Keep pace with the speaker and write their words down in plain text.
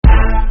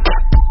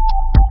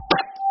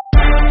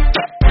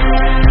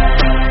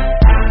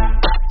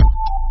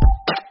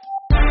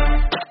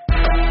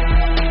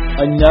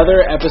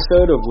Another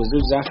episode of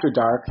Wizards After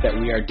Dark that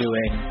we are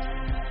doing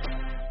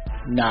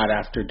not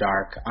after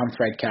dark. I'm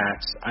Fred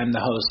Katz. I'm the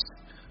host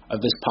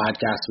of this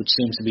podcast, which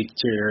seems to be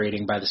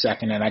deteriorating by the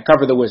second, and I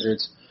cover the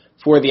Wizards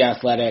for The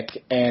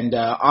Athletic. And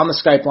on the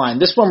Skype line,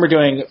 this one we're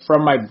doing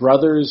from my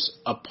brother's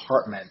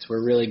apartment.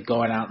 We're really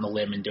going out on the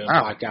limb and doing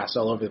podcasts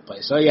all over the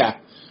place. So, yeah.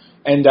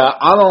 And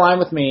on the line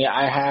with me,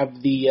 I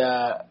have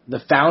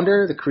the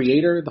founder, the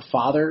creator, the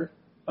father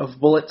of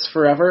Bullets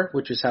Forever,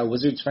 which is how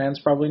Wizards fans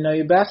probably know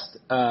you best.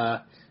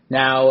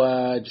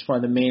 Now just one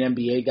of the main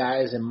NBA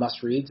guys and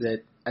must-reads at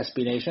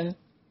SB Nation,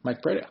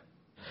 Mike Prada.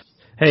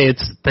 Hey,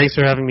 thanks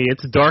for having me.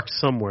 It's dark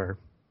somewhere.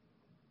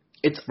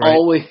 It's right?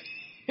 Always...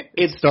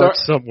 It's dark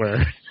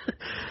somewhere.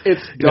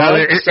 It's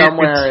dark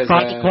somewhere. It's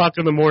 5 o'clock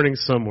in the morning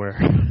somewhere.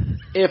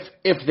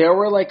 If there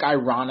were like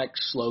ironic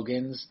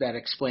slogans that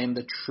explain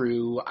the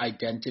true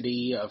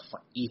identity of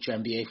each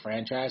NBA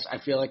franchise, I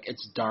feel like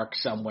It's Dark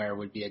Somewhere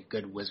would be a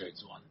good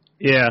Wizards one.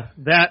 Yeah,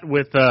 that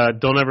with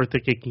Don't Ever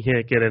Think It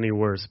Can't Get Any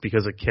Worse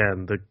Because It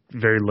Can, the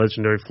very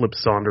legendary Flip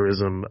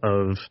Saunderism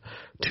of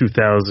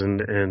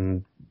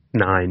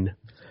 2009.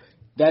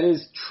 That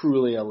is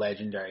truly a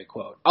legendary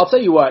quote. I'll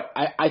tell you what,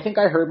 I think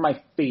I heard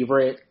my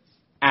favorite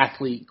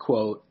athlete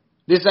quote.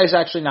 This is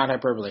actually not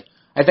hyperbole.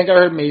 I think I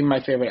heard maybe my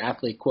favorite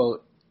athlete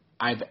quote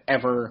I've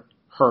ever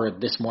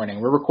heard this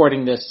morning. We're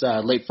recording this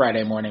late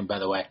Friday morning, by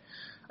the way.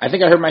 I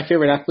think I heard my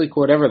favorite athlete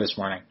quote ever this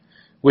morning,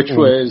 which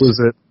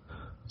was it?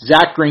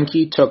 Zach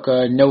Greinke took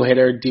a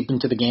no-hitter deep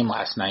into the game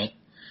last night,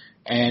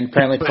 and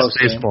apparently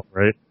post-game. Baseball,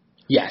 right?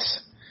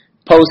 Yes.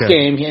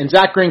 Post-game, and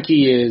Zach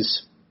Greinke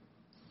is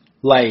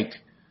like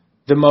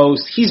the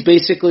most, he's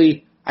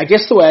basically, I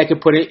guess the way I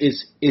could put it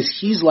is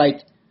he's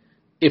like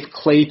if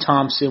Klay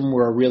Thompson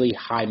were a really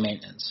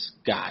high-maintenance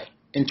guy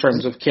in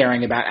terms of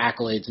caring about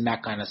accolades and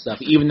that kind of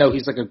stuff, even though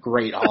he's like a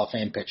great Hall of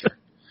Fame pitcher.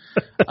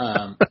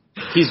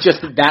 He's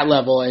just at that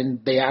level,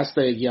 and they asked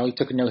he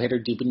took a no-hitter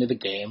deep into the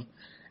game,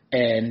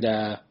 and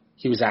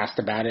he was asked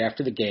about it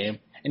after the game,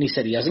 and he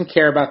said he doesn't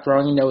care about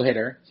throwing a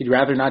no-hitter. He'd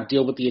rather not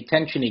deal with the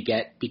attention he'd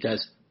get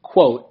because,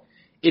 quote,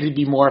 it'd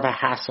be more of a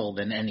hassle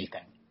than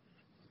anything.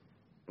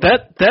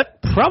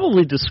 That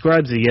probably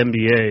describes the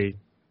NBA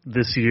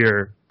this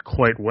year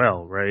quite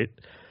well, right?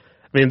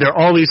 I mean, there are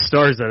all these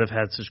stars that have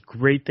had such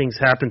great things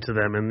happen to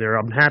them, and they're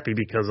unhappy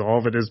because all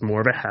of it is more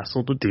of a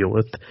hassle to deal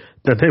with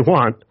than they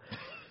want.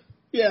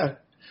 Yeah.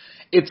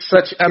 It's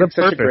such a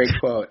great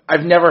quote.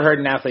 I've never heard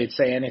an athlete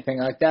say anything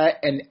like that,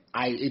 and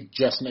it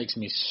just makes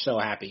me so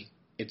happy.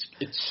 It's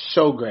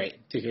so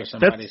great to hear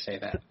somebody say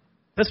that.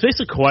 That's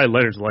basically Kawhi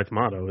Leonard's life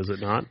motto, is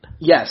it not?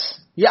 Yes.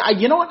 Yeah,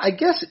 you know what? I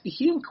guess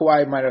he and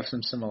Kawhi might have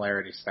some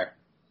similarities there.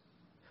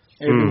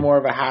 It would be more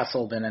of a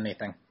hassle than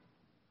anything.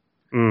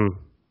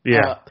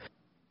 Yeah.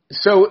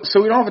 So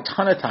we don't have a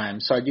ton of time,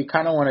 so I do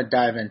kind of want to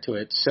dive into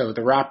it. So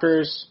the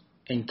Raptors,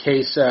 in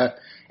case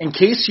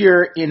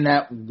you're in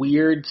that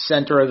weird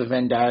center of the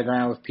Venn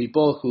diagram of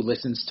people who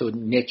listens to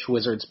niche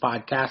Wizards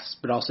podcasts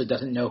but also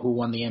doesn't know who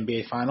won the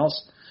NBA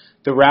Finals,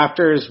 the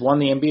Raptors won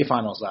the NBA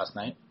Finals last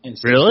night.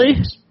 Really?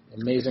 Games.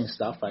 Amazing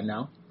stuff, I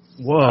know.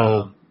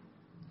 Whoa.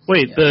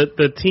 Wait, yeah.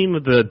 The team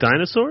with the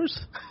dinosaurs?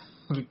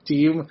 The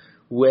team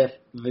with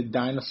the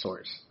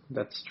dinosaurs.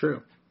 That's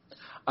true.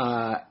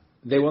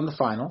 They won the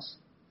finals,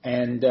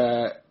 and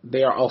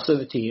they are also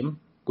the team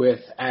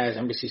with, as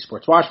NBC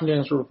Sports Washington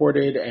has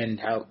reported, and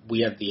how we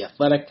have The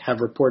Athletic have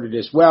reported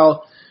as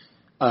well,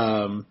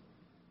 the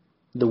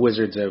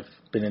Wizards have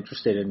been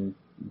interested in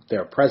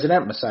their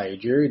president, Masai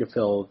Ujiri, to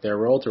fill their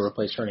role to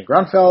replace Ernie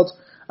Grunfeld.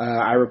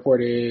 I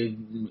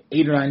reported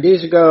 8 or 9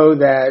 days ago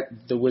that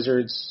the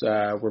Wizards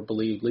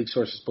league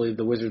sources believe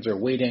the Wizards are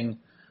waiting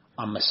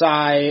on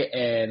Masai,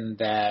 and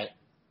that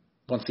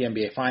once the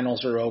NBA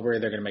Finals are over,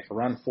 they're going to make a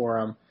run for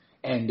him.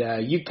 And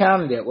you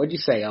counted it. What did you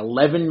say?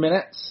 11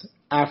 minutes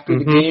after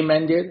the game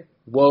ended,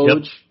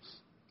 Woj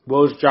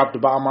dropped a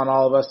bomb on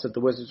all of us that the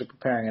Wizards are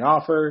preparing an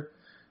offer.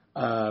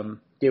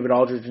 David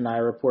Aldridge and I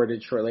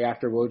reported shortly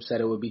after Woj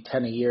said it would be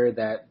 10 a year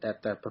that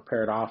the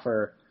prepared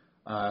offer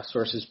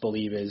sources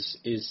believe is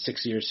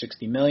 6 years,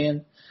 $60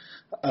 million.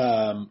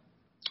 I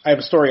have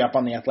a story up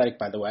on The Athletic,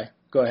 by the way.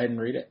 Go ahead and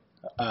read it.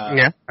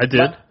 Yeah, I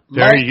did.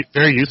 Very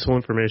useful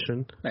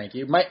information. Thank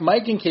you.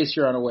 Mike, in case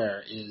you're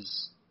unaware,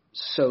 is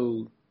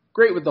so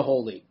great with the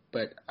whole league,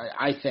 but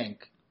I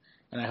think,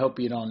 and I hope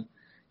you don't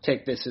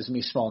take this as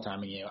me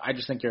small-timing you, I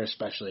just think you're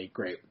especially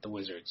great with the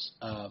Wizards.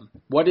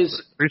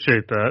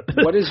 Appreciate that.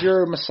 What is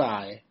your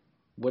Masai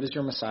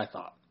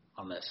thought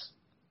on this?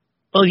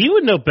 Well, you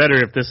would know better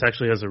if this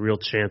actually has a real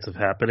chance of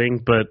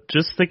happening, but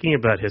just thinking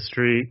about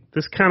history,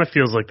 this kind of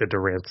feels like the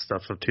Durant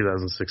stuff of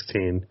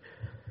 2016.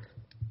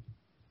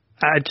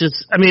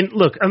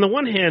 Look, on the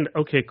one hand,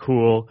 okay,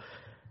 cool.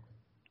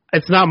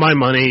 It's not my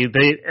money.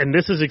 And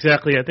this is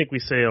exactly, I think we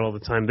say it all the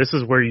time, this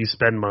is where you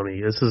spend money.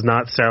 This is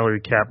not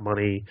salary cap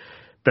money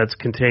that's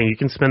contained. You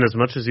can spend as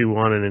much as you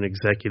want in an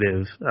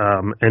executive,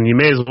 and you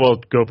may as well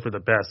go for the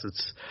best.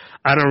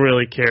 I don't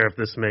really care if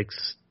this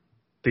makes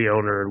the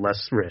owner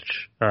less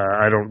rich.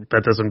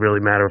 That doesn't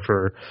really matter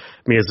for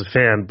me as a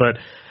fan. But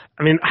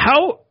I mean,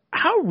 how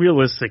how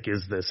realistic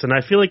is this? And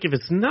I feel like if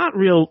it's not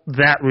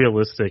that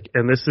realistic,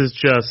 and this is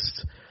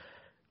just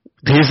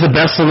he's the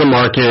best on the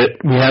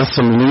market, we have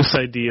some loose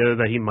idea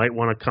that he might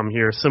want to come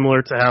here,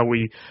 similar to how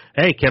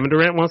Kevin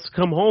Durant wants to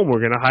come home.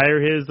 We're going to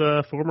hire his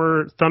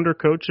former Thunder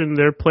coach and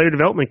their player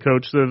development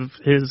coach of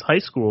his high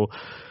school.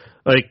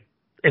 Like,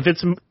 if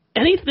it's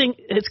anything,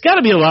 it's got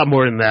to be a lot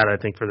more than that, I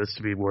think, for this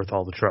to be worth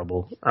all the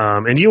trouble.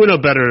 And you would know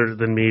better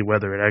than me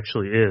whether it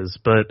actually is.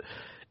 But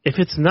if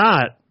it's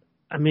not,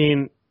 I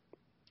mean,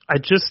 I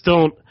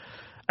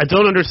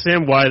don't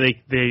understand why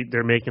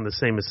they're making the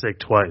same mistake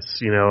twice.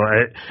 You know,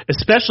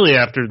 especially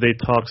after they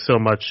talk so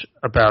much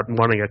about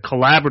wanting a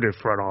collaborative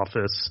front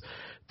office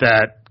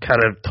that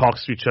kind of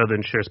talks to each other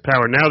and shares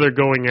power. Now they're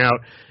going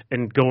out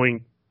and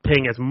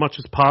paying as much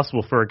as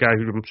possible for a guy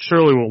who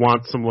surely will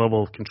want some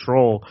level of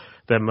control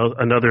that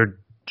another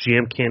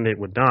GM candidate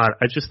would not.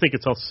 I just think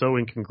it's all so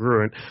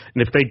incongruent.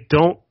 And if they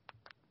don't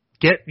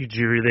get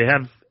Ujiri, they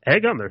have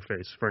egg on their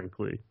face,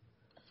 frankly.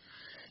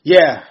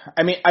 Yeah,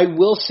 I mean, I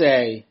will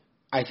say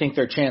I think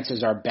their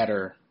chances are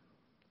better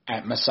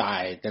at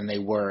Masai than they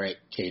were at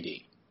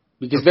KD.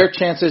 Because their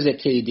chances at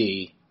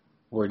KD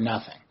were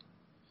nothing.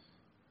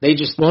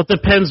 Well, it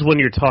depends when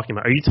you're talking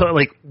about. Are you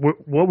talking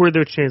what were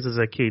their chances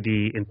at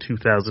KD in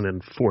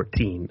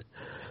 2014?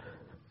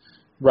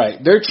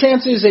 Right. Their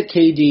chances at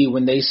KD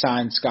when they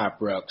signed Scott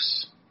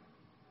Brooks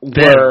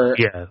they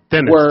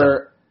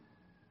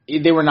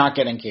were not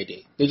getting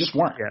KD. They just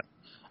weren't. Yeah.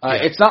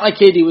 It's not like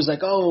KD was like,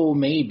 oh,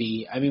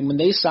 maybe. I mean, when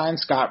they signed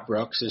Scott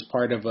Brooks as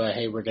part of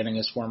hey, we're getting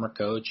his former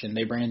coach, and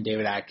they bring in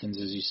David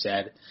Atkins, as you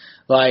said,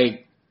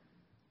 like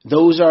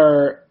those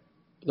are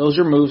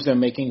moves they're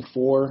making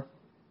for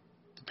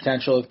the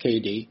potential of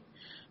KD.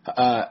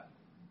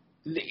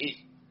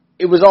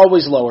 It was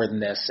always lower than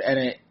this,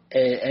 and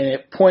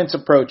at points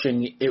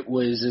approaching, it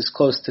was as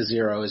close to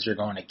zero as you're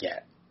going to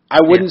get. I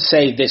wouldn't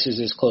say this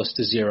is as close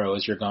to zero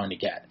as you're going to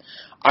get.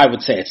 I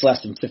would say it's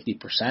less than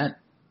 50%.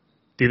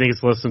 Do you think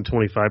it's less than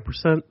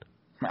 25%?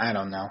 I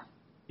don't know.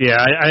 Yeah,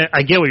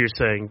 I get what you're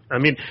saying. I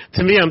mean,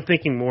 to me, I'm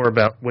thinking more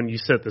about when you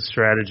set the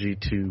strategy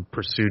to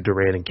pursue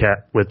Durant and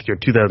Cat with your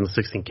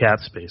 2016 cap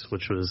space,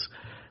 which was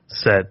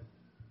set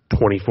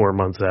 24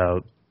 months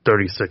out,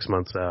 36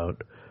 months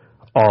out,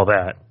 all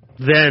that.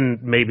 Then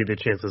maybe the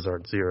chances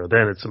aren't zero.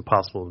 Then it's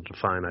impossible to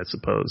define, I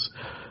suppose.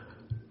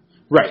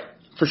 Right,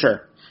 for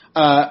sure.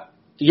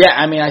 Yeah,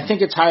 I mean, I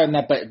think it's higher than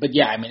that, but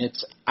yeah, I mean,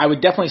 I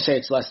would definitely say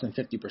it's less than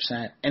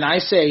 50%. And I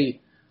say,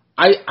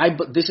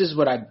 this is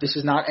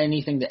not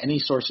anything that any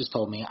source has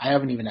told me. I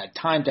haven't even had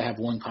time to have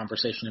one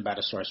conversation about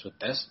a source with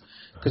this,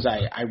 because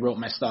I wrote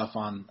my stuff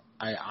on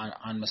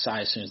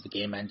Masai as soon as the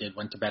game ended,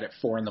 went to bed at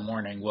 4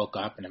 a.m, woke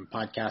up, and I'm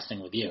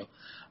podcasting with you.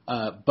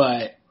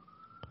 But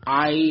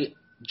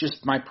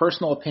my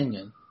personal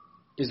opinion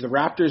is the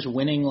Raptors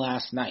winning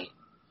last night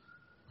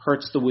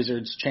hurts the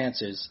Wizards'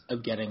 chances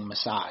of getting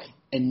Masai.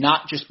 And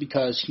not just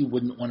because he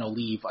wouldn't want to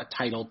leave a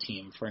title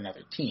team for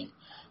another team.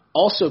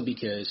 Also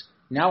because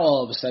now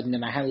all of a sudden,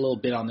 and I had a little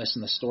bit on this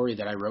in the story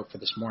that I wrote for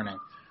this morning,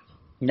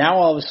 now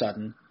all of a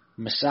sudden,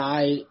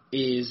 Masai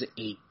is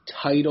a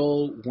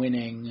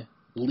title-winning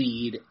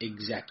lead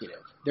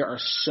executive. There are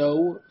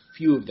so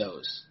few of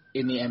those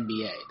in the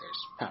NBA.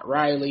 There's Pat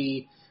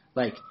Riley,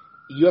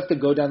 you have to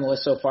go down the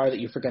list so far that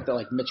you forget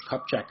that Mitch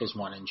Kupchak is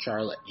one in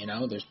Charlotte. You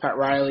know, there's Pat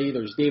Riley,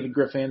 there's David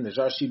Griffin, there's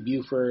R.C.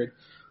 Buford,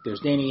 there's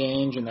Danny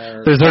Ainge, and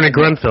there's Ernie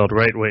Grunfeld,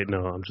 right? Wait,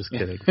 no, I'm just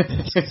kidding.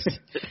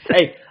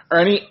 Hey,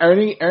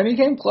 Ernie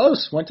came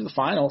close, went to the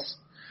finals,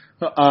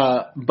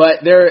 but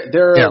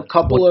there are a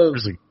couple of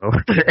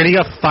and he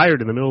got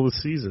fired in the middle of the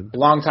season. A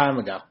long time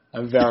ago,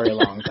 a very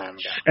long time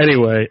ago.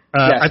 Anyway,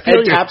 yes, I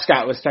feel Ed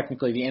Tapscott was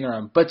technically the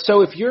interim, but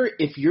so if you're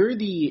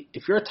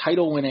a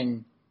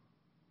title-winning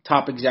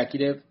top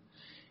executive,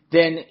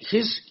 then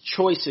his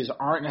choices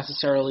aren't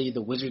necessarily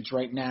the Wizards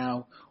right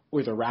now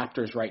or the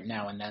Raptors right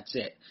now, and that's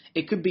it.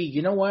 It could be,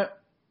 you know what,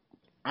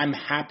 I'm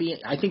happy.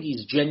 I think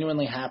he's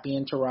genuinely happy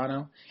in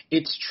Toronto.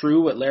 It's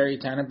true what Larry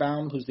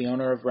Tannenbaum, who's the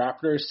owner of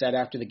Raptors, said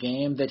after the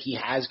game, that he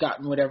has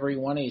gotten whatever he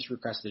wanted. He's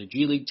requested a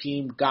G League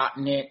team,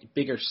 gotten it,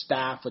 bigger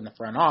staff in the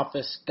front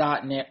office,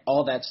 gotten it,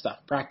 all that stuff,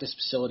 practice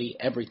facility,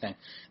 everything.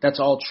 That's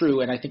all true,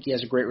 and I think he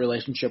has a great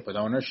relationship with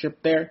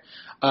ownership there.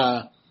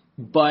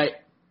 But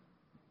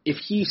if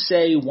he,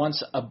 say,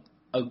 wants a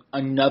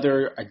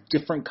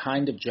different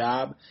kind of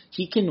job,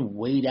 he can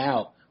wait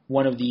out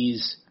one of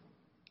these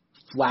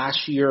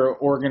flashier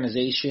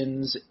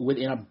organizations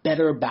within a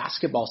better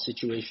basketball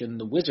situation than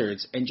the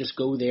Wizards and just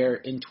go there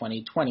in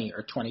 2020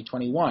 or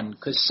 2021.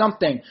 Because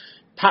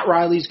Pat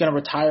Riley's going to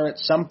retire at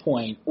some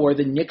point, or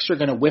the Knicks are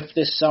going to whiff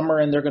this summer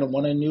and they're going to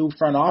want a new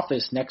front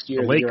office next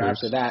year or the year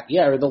after that.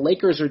 Yeah, or the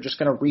Lakers are just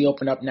going to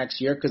reopen up next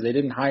year because they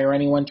didn't hire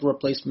anyone to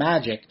replace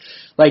Magic.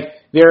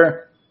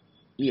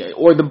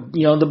 Or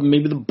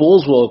maybe the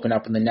Bulls will open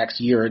up in the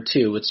next year or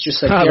two. It's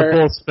just the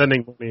Bulls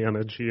spending money on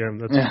a GM.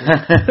 That's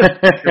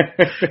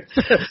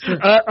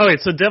all right.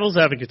 So devil's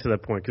advocate to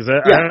that point, because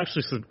I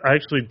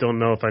actually don't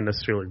know if I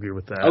necessarily agree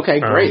with that. Okay,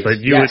 great. But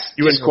you would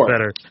know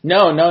better.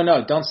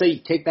 No. Don't say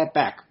take that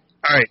back.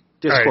 All right.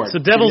 Discord. All right, so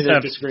devil's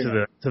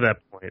advocate to that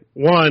point.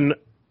 One,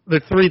 there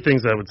are three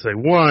things I would say.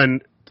 One,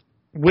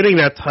 winning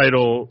that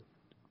title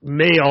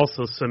may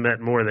also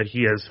cement more that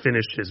he has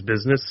finished his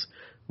business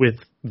with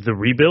the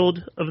rebuild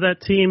of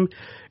that team,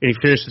 and he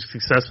finished it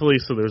successfully,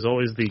 so there's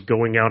always the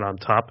going out on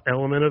top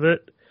element of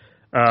it,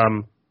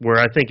 where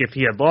I think if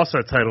he had lost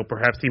that title,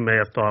 perhaps he may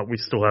have thought we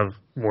still have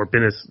more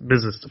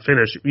business to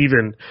finish,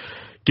 even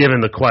given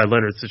the Kawhi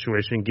Leonard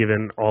situation,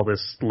 given all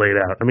this laid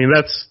out. I mean,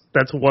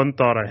 that's one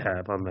thought I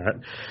have on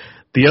that.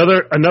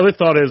 Another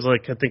thought is,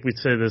 like, I think we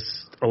say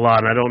this a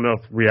lot, and I don't know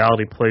if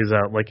reality plays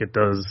out like it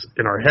does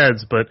in our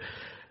heads, but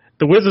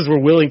the Wizards were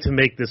willing to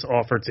make this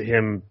offer to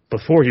him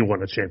before he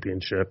won a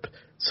championship.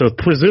 So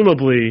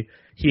presumably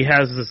he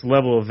has this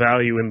level of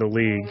value in the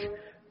league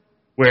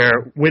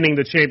where winning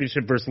the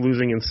championship versus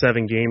losing in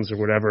 7 games or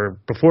whatever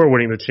before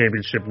winning the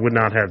championship would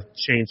not have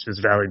changed his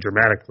value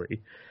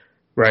dramatically,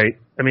 right?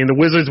 I mean, the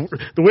Wizards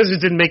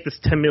didn't make this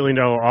 $10 million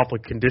offer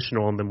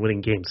conditional on them winning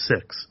Game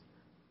 6.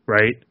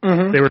 Right?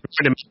 Mm-hmm. They were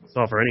trying to make this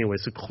offer anyway.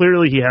 So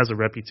clearly he has a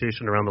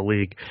reputation around the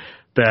league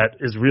that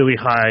is really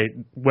high,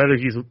 whether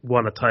he's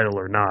won a title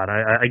or not.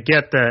 I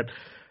get that,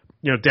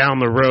 down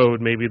the road,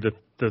 maybe the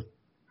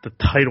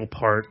title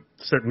part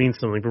means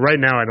something. But right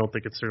now I don't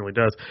think it certainly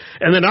does.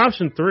 And then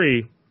option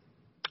 3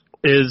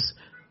 is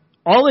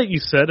all that you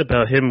said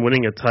about him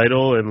winning a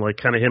title and like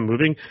kind of him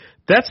moving,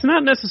 that's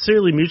not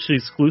necessarily mutually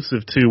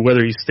exclusive to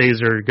whether he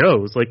stays or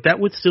goes. Like that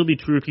would still be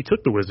true if he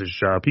took the Wizards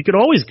job. He could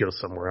always go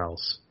somewhere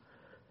else.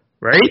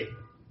 Right?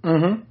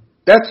 Mm-hmm.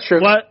 That's true.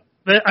 But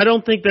I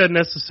don't think that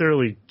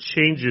necessarily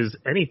changes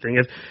anything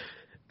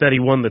that he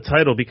won the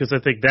title, because I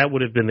think that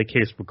would have been the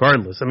case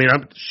regardless. I mean,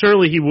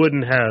 surely he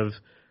wouldn't have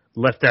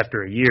left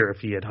after a year if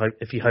he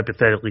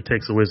hypothetically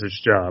takes a Wizards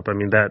job. I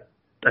mean,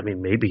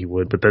 maybe he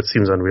would, but that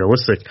seems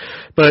unrealistic.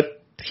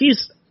 But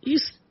he's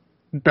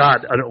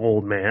not an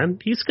old man.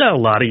 He's got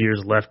a lot of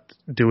years left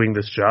doing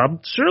this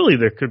job. Surely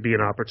there could be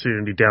an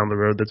opportunity down the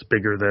road that's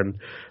bigger than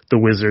the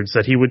Wizards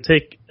that he would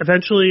take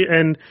eventually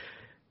and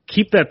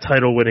keep that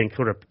title-winning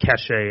sort of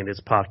cachet in his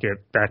back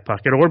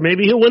pocket. Or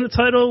maybe he'll win the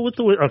title with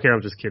the Wizards. Okay,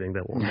 I'm just kidding.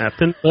 That won't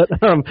happen. But,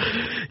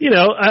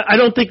 I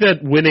don't think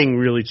that winning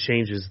really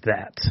changes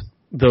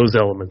those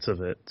elements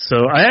of it.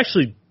 So I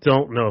actually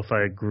don't know if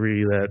I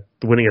agree that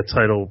winning a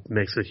title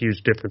makes a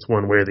huge difference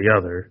one way or the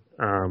other.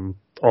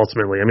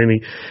 Ultimately, I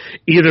mean,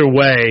 either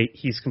way,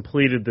 he's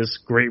completed this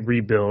great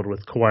rebuild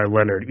with Kawhi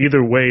Leonard.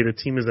 Either way, the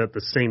team is at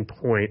the same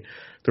point,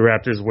 the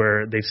Raptors,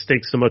 where they've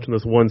staked so much in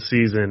this one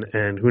season,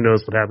 and who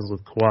knows what happens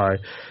with Kawhi.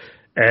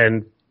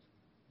 And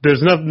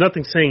there's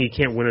nothing saying he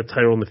can't win a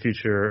title in the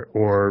future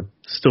or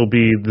still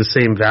be the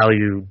same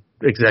value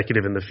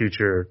executive in the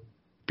future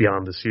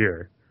beyond this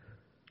year.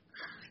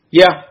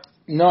 Yeah,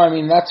 no, I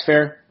mean, that's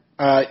fair.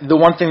 The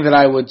one thing that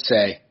I would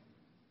say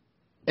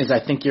is I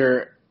think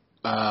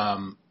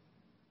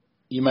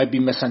you might be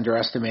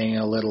misunderestimating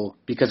a little,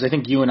 because I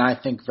think you and I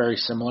think very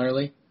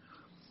similarly.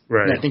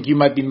 Right. And I think you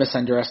might be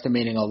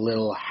misunderestimating a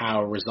little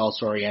how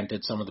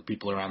results-oriented some of the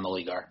people around the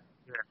league are.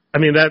 I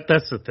mean,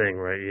 that's the thing,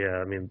 right?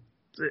 Yeah, I mean,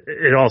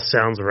 it all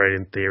sounds right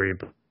in theory,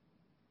 but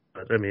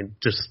I mean,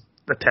 just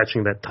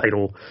attaching that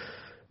title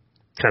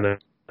kind of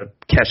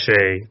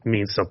cachet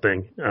means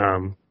something. I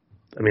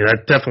mean, I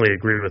definitely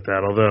agree with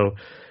that, although,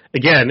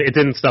 again, it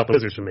didn't stop the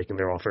Wizards from making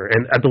their offer.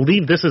 And I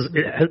believe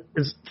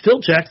is Phil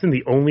Jackson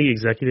the only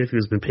executive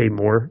who's been paid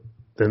more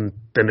than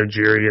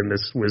Ujiri in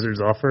this Wizards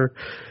offer?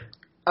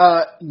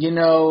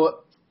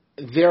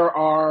 There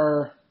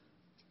are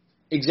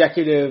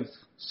executive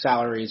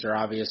salaries are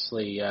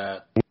obviously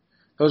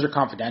those are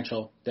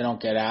confidential. They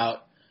don't get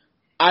out.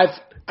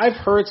 I've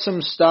heard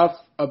some stuff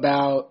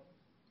about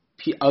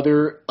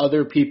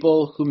other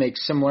people who make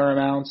similar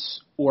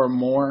amounts or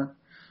more.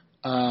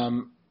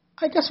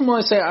 I guess I'm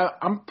going to say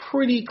I'm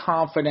pretty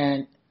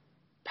confident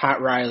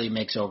Pat Riley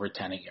makes over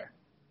 10 a year.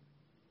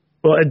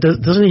 Well,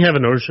 doesn't he have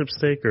an ownership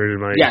stake, or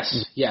am I?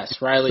 Yes,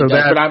 Riley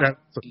does.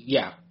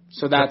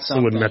 So that's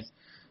something.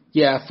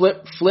 Yeah,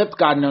 Flip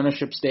got an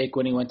ownership stake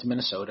when he went to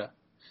Minnesota.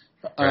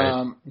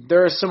 Right.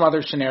 There are some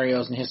other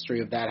scenarios in history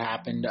of that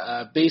happened.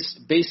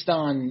 Based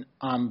on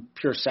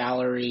pure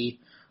salary,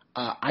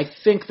 I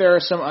think there are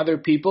some other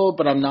people,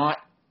 but I'm not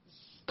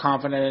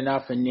confident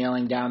enough in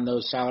nailing down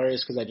those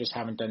salaries because I just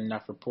haven't done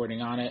enough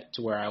reporting on it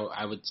to where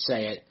I would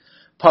say it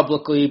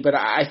publicly. But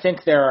I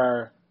think there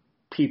are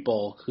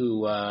people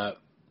who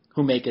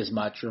make as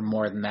much or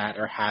more than that,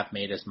 or have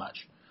made as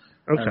much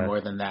or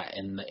more than that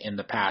in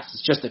the past.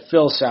 It's just that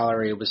Phil's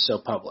salary was so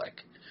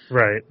public.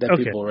 Right. That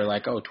people were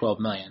like, $12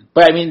 million.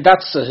 But I mean,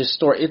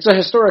 it's a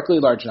historically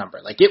large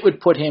number. Like, it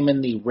would put him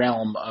in the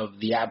realm of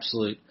the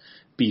absolute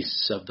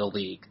beasts of the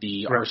league,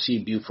 the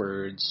R.C.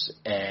 Bufords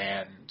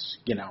and,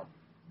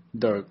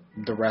 the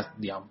rest,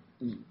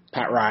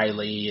 Pat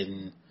Riley,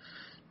 and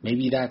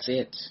maybe that's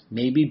it.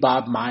 Maybe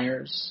Bob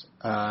Myers.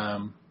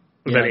 That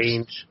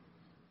Ainge?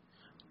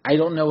 I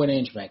don't know what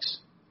Ainge makes.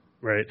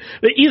 Right.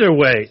 But either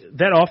way,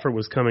 that offer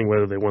was coming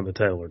whether they won the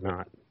title or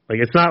not. Like,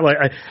 it's not like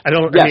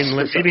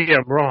maybe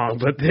I'm wrong,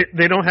 but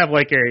they don't have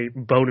like a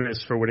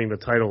bonus for winning the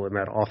title in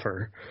that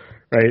offer,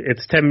 right?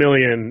 It's $10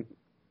 million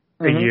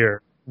a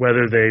year,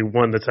 whether they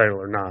won the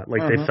title or not.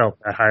 Like they felt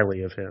that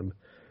highly of him.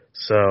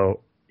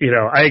 So,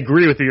 I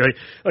agree with you.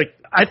 Like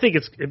I think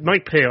it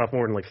might pay off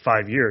more in like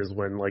 5 years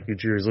when like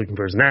Ujiri's looking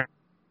for his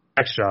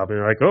next job, and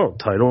you're like, oh,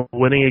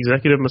 title-winning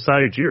executive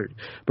Masai Ujiri.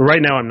 But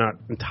right now, I'm not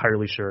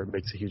entirely sure it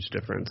makes a huge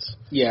difference.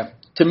 Yeah,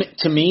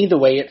 to me, the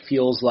way it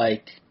feels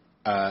like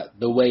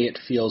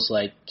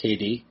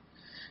KD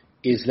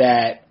is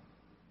that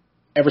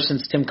ever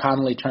since Tim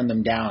Connolly turned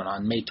them down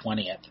on May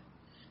 20th,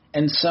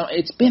 and so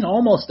it's been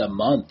almost a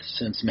month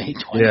since May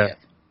 20th. Yeah.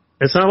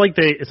 It's not like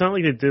they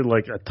did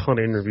like a ton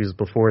of interviews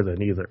before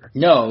then either.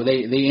 No,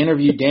 they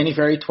interviewed Danny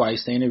Ferry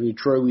twice. They interviewed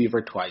Troy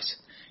Weaver twice,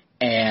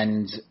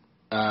 and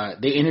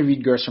they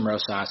interviewed Gerson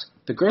Rosas.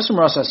 The Gerson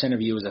Rosas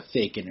interview was a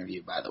fake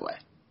interview, by the way.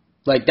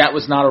 Like, that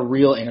was not a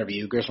real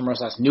interview. Gerson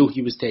Rosas knew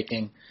he was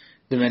taking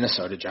the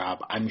Minnesota job.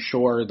 I'm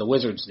sure the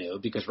Wizards knew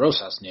because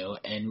Rosas knew,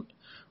 and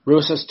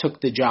Rosas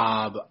took the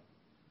job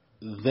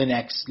the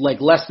next, like,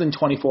 less than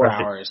 24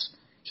 hours.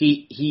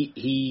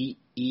 He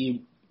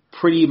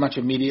pretty much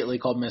immediately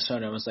called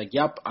Minnesota and was like,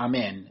 yep, I'm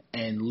in.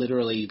 And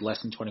literally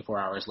less than 24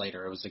 hours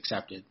later, it was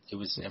accepted. It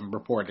was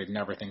reported and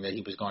everything that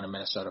he was going to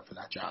Minnesota for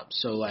that job.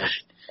 So, like...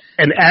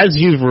 And as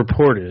you've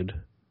reported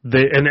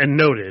and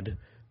noted,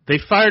 they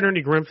fired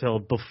Ernie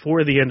Grunfeld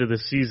before the end of the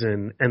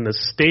season, and the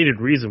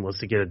stated reason was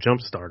to get a jump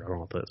start on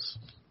all this.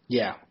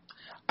 Yeah.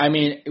 I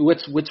mean,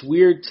 what's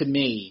weird to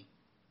me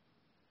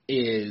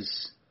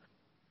is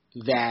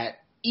that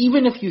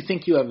even if you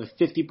think you have a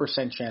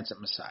 50% chance at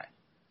Masai,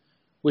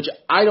 which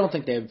I don't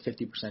think they have a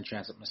 50%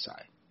 chance at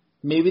Masai.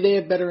 Maybe they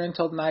have better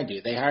intel than I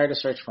do. They hired a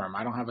search firm.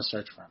 I don't have a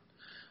search firm.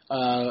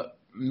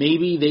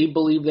 Maybe they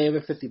believe they have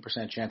a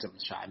 50% chance at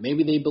Masai.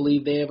 Maybe they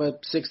believe they have a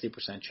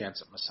 60%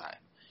 chance at Masai.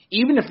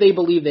 Even if they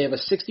believe they have a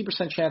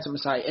 60% chance at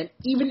Masai, and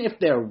even if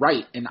they're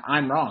right and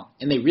I'm wrong,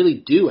 and they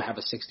really do have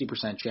a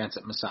 60% chance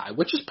at Masai,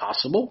 which is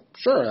possible,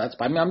 sure, that's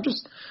fine. I mean,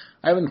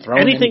 I haven't thrown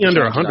anything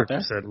under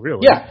 100%, really.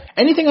 Yeah,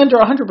 anything under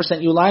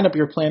 100%, you line up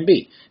your plan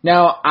B.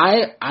 Now,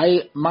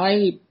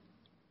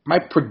 my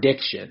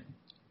prediction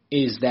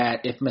is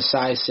that if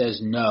Masai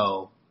says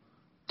no,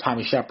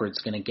 Tommy Shepard's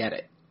going to get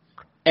it.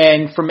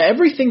 And from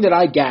everything that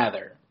I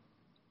gather,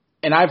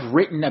 and I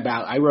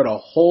wrote a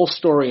whole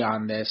story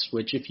on this,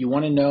 which if you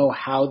want to know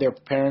how they're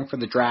preparing for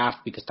the draft,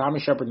 because Tommy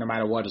Shepard, no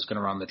matter what, is going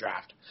to run the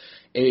draft.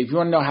 If you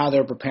want to know how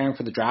they're preparing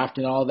for the draft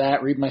and all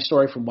that, read my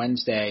story from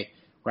Wednesday,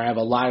 where I have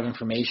a lot of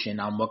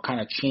information on what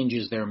kind of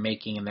changes they're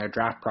making in their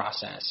draft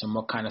process and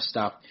what kind of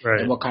stuff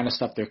and what kind of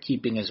stuff they're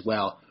keeping as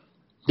well.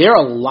 There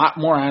are a lot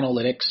more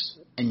analytics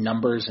and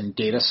numbers and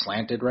data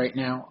slanted right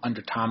now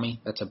under Tommy.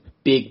 That's a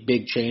big,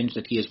 big change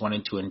that he is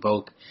wanting to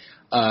invoke.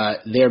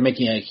 They're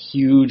making a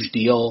huge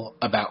deal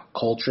about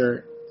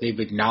culture. They've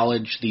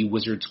acknowledged the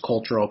Wizards'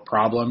 cultural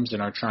problems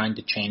and are trying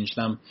to change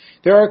them.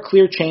 There are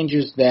clear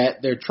changes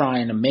that they're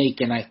trying to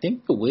make, and I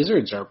think the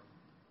Wizards are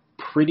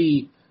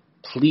pretty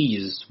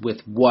pleased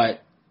with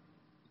what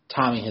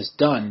Tommy has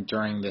done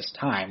during this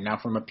time. Now,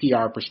 from a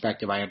PR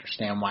perspective, I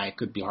understand why it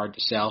could be hard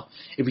to sell.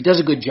 If he does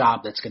a good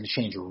job, that's going to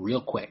change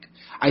real quick.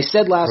 I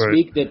said last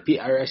week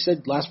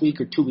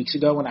or 2 weeks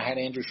ago when I had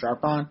Andrew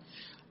Sharp on,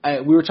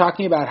 we were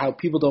talking about how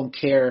people don't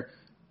care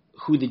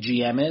who the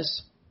GM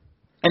is.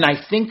 And I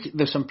think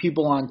there's some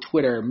people on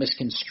Twitter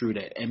misconstrued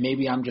it, and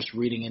maybe I'm just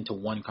reading into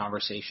one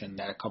conversation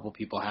that a couple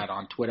people had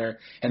on Twitter.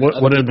 And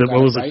what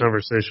was the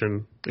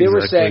conversation? They were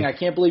saying, I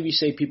can't believe you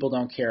say people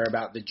don't care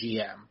about the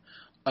GM.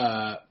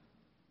 I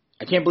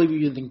can't believe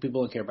you think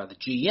people don't care about the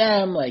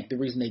GM. Like, the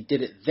reason they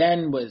did it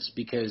then was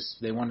because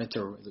they wanted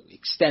to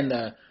extend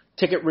the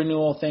ticket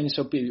renewal thing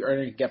so people are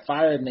going to get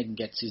fired and they can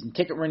get season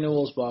ticket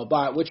renewals, blah,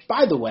 blah, blah. Which,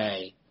 by the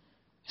way,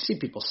 I see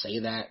people say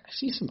that. I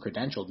see some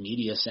credentialed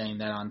media saying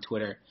that on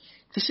Twitter.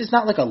 This is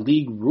not like a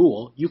league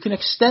rule. You can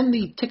extend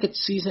the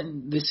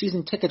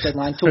season ticket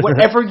deadline to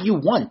whatever you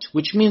want,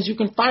 which means you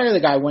can fire the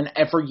guy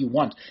whenever you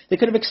want. They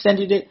could have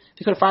extended it.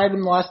 They could have fired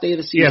him the last day of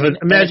the season. Yeah,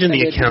 but imagine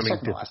the accounting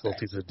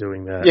difficulties of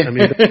doing that. Yeah.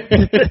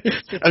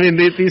 I mean,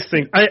 these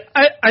things. I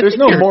There's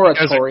think no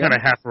moratorium. Kind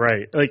of half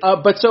right.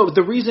 But so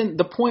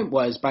the point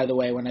was, by the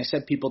way, when I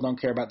said people don't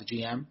care about the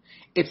GM,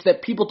 it's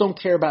that people don't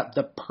care about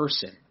the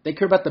person. They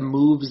care about the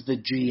moves the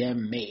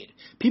GM made.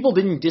 People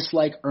didn't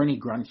dislike Ernie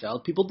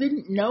Grunfeld. People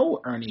didn't know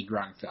Ernie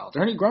Grunfeld.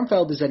 Ernie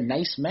Grunfeld is a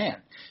nice man.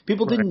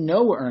 People didn't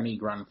know Ernie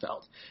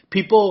Grunfeld.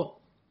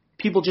 People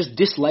just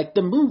disliked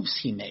the moves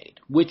he made,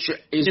 which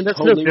is that's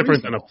totally no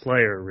different reasonable. than a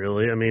player,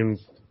 really. I mean,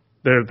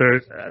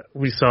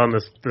 we saw in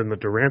the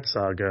Durant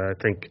saga, I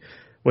think,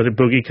 what did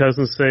Boogie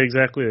Cousins say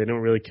exactly? They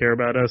don't really care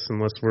about us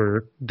unless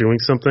we're doing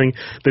something.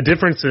 The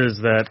difference is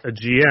that a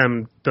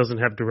GM doesn't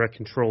have direct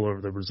control over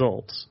the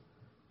results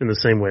in the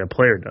same way a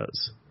player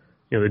does.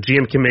 You know, the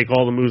GM can make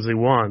all the moves he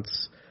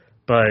wants,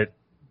 but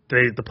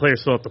the player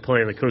still have to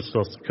play and the coach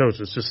still has to coach.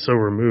 It's just so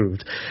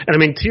removed. And I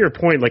mean, to your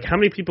point, like, how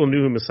many people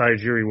knew who Masai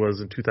Ujiri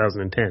was in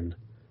 2010?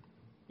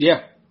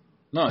 Yeah.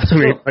 No, it's I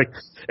true. mean,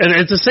 and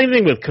it's the same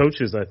thing with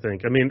coaches, I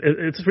think. I mean,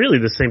 it's really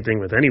the same thing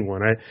with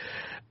anyone.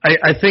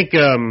 I think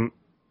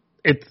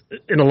it's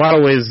in a lot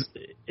of ways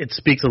it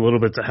speaks a little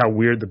bit to how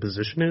weird the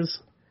position is.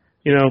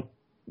 You know,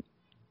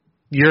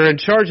 you're in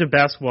charge of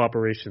basketball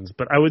operations,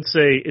 but I would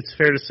say it's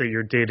fair to say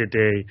your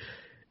day-to-day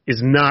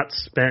is not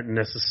spent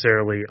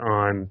necessarily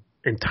on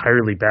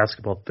entirely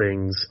basketball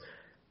things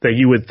that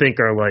you would think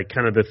are like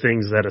kind of the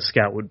things that a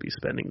scout would be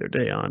spending their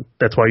day on.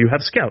 That's why you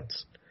have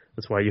scouts.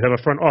 That's why you have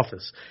a front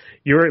office.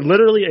 You're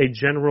literally a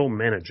general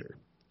manager.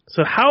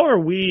 So how are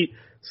we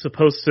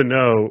supposed to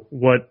know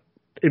what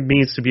it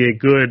means to be a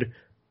good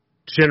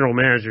general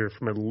manager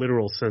from a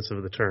literal sense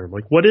of the term?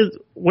 Like, what is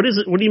it? What does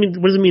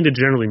it mean to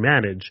generally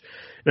manage?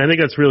 And I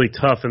think that's really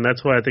tough, and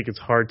that's why I think it's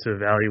hard to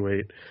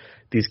evaluate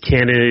these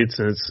candidates,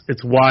 and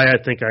it's why I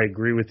think I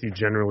agree with you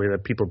generally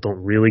that people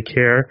don't really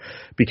care,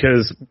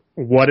 because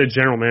what a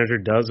general manager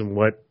does and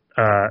what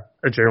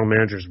a general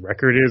manager's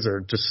record is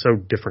are just so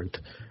different.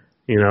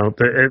 You know,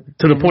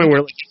 to the point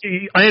where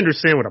like, I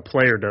understand what a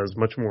player does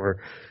much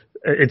more.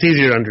 It's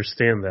easier to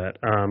understand that.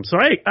 So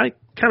I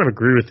kind of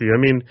agree with you. I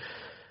mean,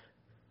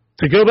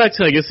 to go back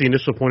to, I guess, the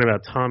initial point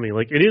about Tommy,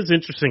 like, it is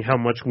interesting how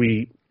much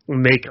we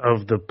make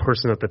of the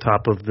person at the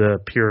top of the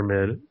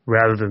pyramid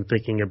rather than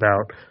thinking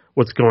about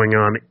what's going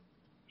on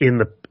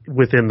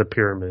within the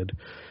pyramid.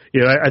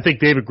 You know, I think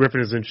David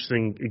Griffin is an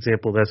interesting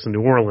example of this in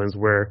New Orleans,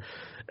 where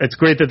it's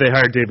great that they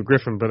hired David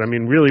Griffin, but I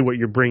mean, really what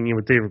you're bringing in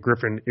with David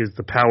Griffin is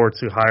the power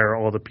to hire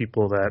all the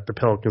people that the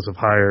Pelicans have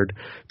hired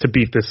to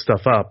beat this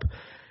stuff up.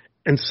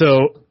 And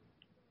so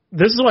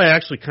this is why I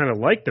actually kind of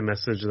like the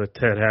message that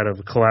Ted had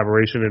of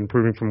collaboration and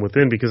improving from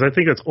within, because I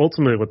think that's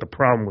ultimately what the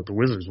problem with the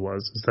Wizards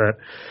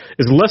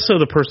is less so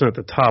the person at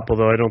the top,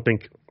 although I don't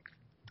think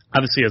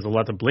obviously he has a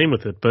lot to blame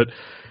with it, but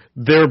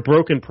they're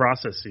broken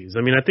processes.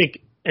 I mean, I think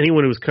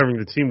anyone who was covering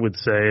the team would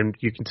say, and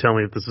you can tell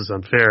me if this is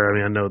unfair, I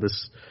mean, I know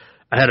this,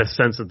 I had a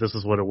sense that this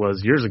is what it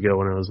was years ago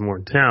when I was more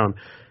in town.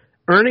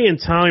 Ernie and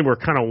Tommy were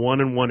kind of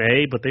 1 and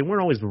 1A, but they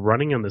weren't always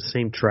running on the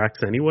same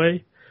tracks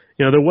anyway.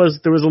 You know, there was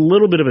a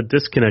little bit of a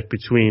disconnect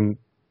between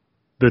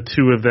the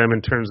two of them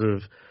in terms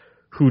of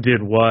who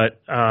did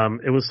what.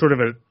 It was sort of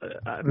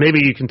maybe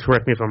you can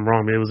correct me if I'm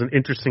wrong, but it was an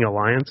interesting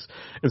alliance.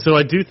 And so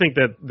I do think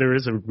that there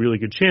is a really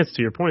good chance,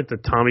 to your point,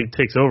 that Tommy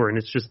takes over and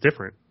it's just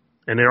different.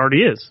 And it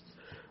already is.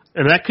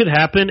 And that could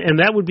happen, and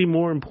that would be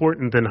more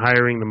important than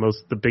hiring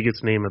the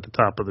biggest name at the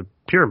top of the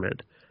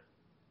pyramid.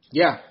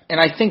 Yeah, and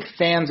I think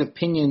fans'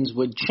 opinions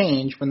would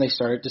change when they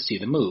started to see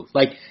the move.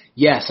 Like,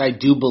 yes, I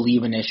do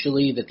believe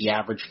initially that the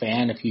average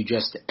fan, if you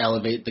just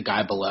elevate the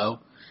guy below,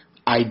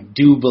 I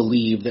do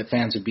believe that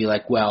fans would be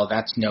like, well,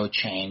 that's no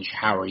change.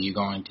 How are you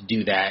going to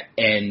do that?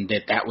 And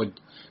that would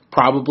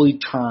probably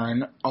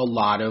turn a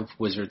lot of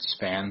Wizards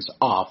fans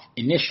off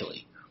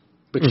initially.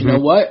 But you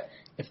know what?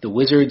 If the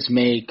Wizards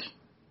make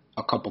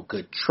a couple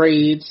good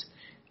trades,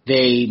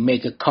 they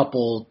make a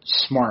couple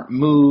smart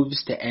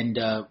moves to end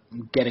up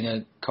getting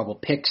a couple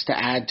picks to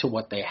add to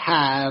what they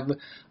have.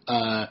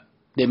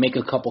 They make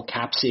a couple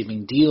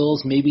cap-saving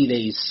deals. Maybe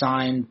they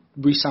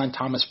re-sign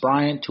Thomas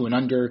Bryant to an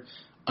under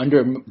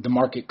the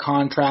market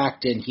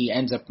contract, and he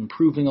ends up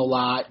improving a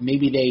lot.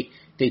 Maybe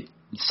they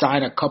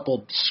sign a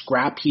couple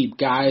scrap heap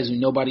guys who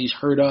nobody's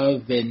heard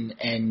of,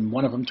 and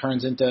one of them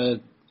turns into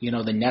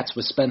the Nets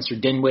with Spencer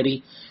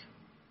Dinwiddie.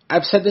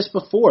 I've said this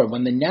before.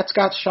 When the Nets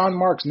got Sean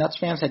Marks, Nets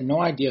fans had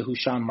no idea who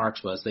Sean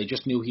Marks was. They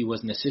just knew he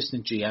was an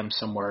assistant GM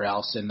somewhere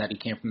else and that he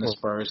came from the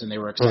Spurs, and they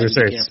were excited he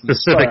came from the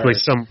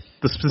Spurs.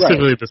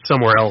 Specifically, the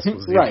somewhere else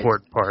was the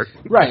important part.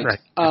 Right.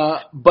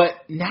 But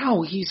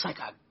now he's like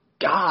a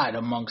god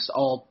amongst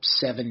all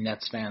 7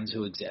 Nets fans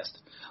who exist.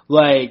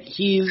 Like,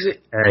 he's...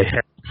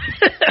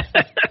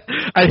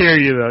 I hear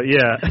you, though,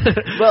 yeah.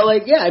 But,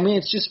 I mean,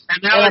 it's just...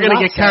 And now they're going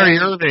to get Kyrie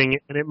Irving,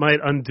 and it might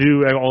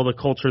undo all the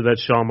culture that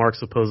Sean Marks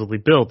supposedly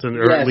built,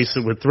 or at least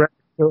it would threaten.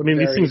 So, I mean,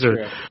 these things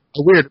are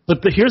weird. But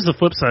here's the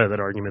flip side of that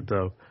argument,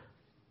 though.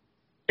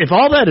 If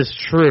all that is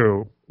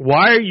true,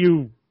 why are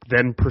you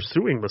then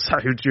pursuing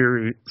Masai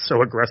Ujiri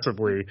so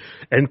aggressively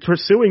and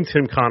pursuing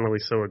Tim Connolly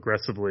so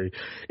aggressively?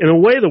 In a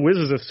way, the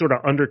Wizards have sort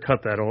of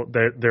undercut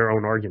their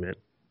own argument.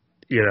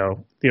 You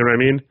know what I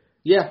mean?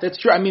 Yeah, that's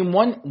true. I mean,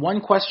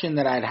 one question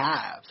that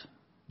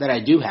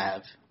I do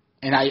have,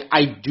 and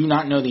I do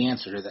not know the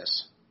answer to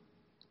this,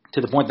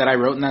 to the point that I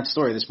wrote in that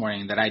story this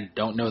morning that I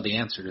don't know the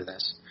answer to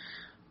this.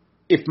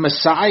 If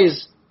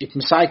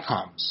Masai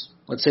comes,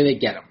 let's say they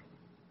get him,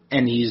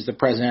 and he's the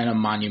president of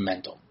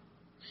Monumental,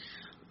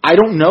 I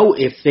don't know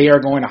if they are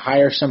going to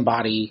hire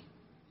somebody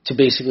to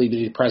basically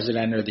be the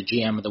president or the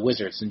GM of the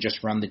Wizards and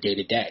just run the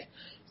day-to-day.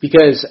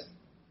 Because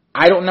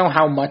I don't know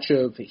how much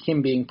of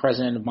him being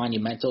president of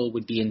Monumental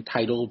would be in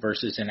title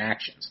versus in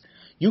actions.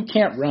 You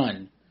can't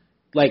run,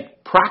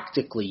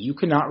 practically, you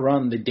cannot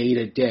run the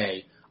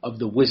day-to-day of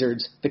the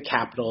Wizards, the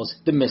Capitals,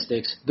 the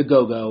Mystics, the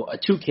Go-Go, a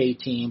 2K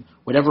team,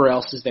 whatever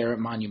else is there at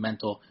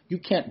Monumental. You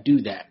can't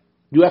do that.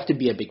 You have to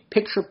be a big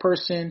picture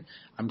person.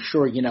 I'm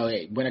sure,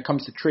 when it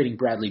comes to trading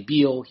Bradley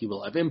Beal, he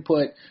will have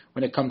input.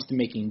 When it comes to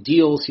making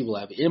deals, he will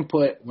have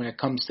input. When it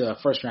comes to a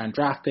first-round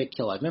draft pick,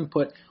 he'll have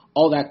input.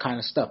 All that kind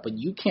of stuff. But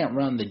you can't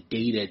run the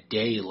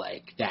day-to-day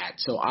like that.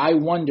 So I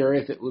wonder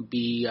if it would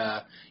be,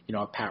 a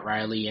Pat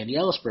Riley, Andy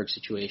Ellisberg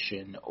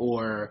situation,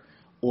 or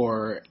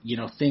or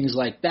things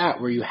like that,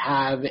 where you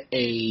have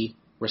a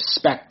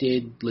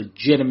respected,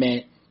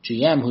 legitimate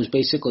GM who's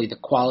basically the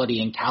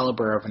quality and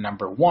caliber of a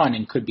number one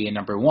and could be a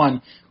number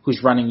one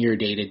who's running your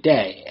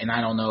day-to-day. And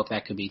I don't know if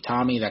that could be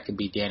Tommy, that could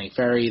be Danny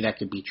Ferry, that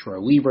could be Troy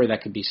Weaver,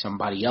 that could be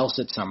somebody else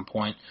at some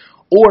point.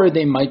 Or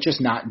they might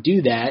just not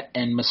do that,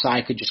 and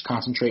Masai could just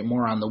concentrate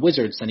more on the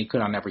Wizards than he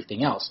could on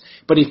everything else.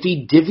 But if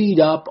he divvied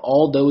up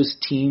all those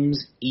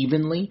teams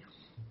evenly,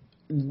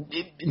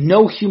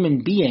 no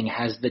human being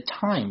has the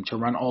time to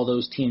run all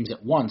those teams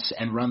at once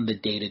and run the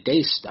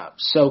day-to-day stuff.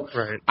 So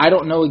right. I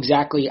don't know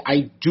exactly.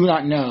 I do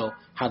not know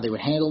how they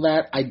would handle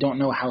that. I don't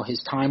know how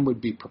his time would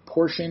be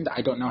proportioned.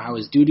 I don't know how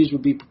his duties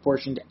would be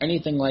proportioned,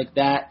 anything like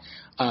that.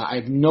 I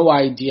have no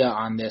idea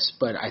on this,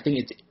 but I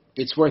think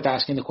it's worth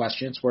asking the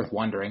question. It's worth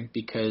wondering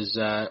because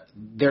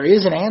there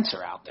is an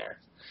answer out there.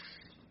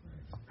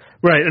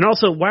 Right, and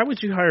also, why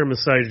would you hire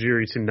Masai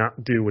Ujiri to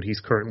not do what he's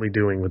currently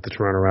doing with the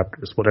Toronto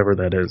Raptors, whatever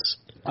that is?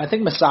 I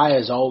think Masai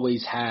has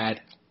always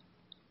had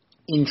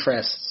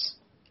interests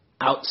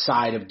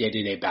outside of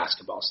day-to-day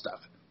basketball stuff.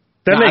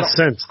 That makes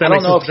sense. I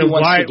don't know if he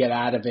wants to get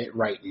out of it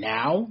right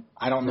now.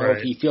 I don't know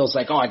if he feels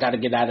like, I got to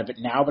get out of it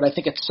now. But I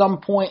think at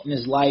some point in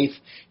his life,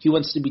 he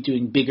wants to be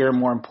doing bigger,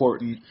 more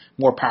important,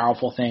 more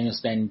powerful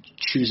things than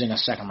choosing a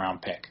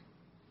second-round pick.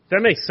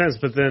 That makes sense,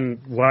 but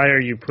then why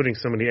are you putting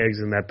so many eggs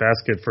in that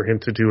basket for him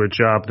to do a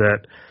job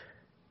that,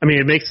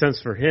 it makes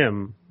sense for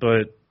him,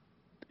 but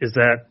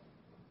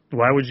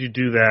why would you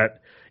do that?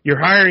 You're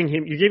hiring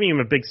him, you're giving him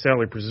a big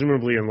salary,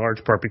 presumably in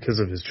large part because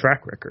of his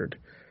track record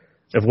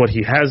of what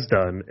he has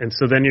done, and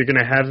so then you're going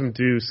to have him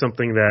do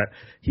something that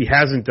he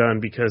hasn't done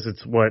because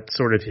it's what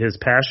sort of his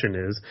passion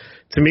is.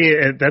 To me,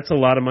 that's a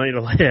lot of money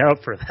to lay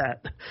out for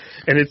that,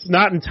 and it's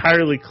not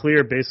entirely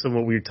clear based on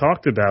what we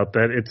talked about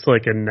that it's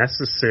like a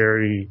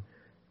necessary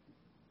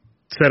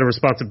set of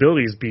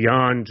responsibilities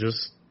beyond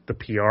just the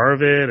PR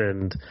of it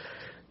and,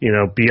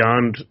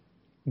 beyond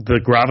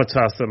the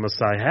gravitas that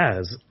Masai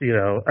has.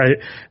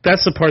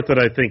 That's the part that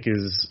I think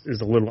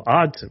is a little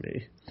odd to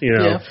me.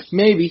 Yeah,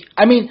 maybe.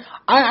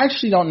 I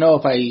actually don't know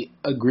if I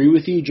agree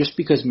with you just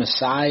because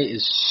Masai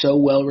is so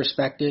well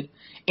respected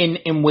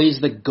in ways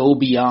that go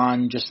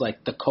beyond just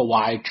like the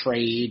Kawhi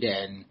trade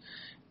and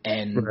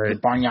the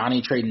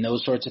Bargnani trade and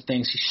those sorts of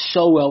things. He's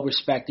so well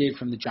respected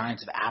from the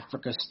Giants of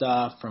Africa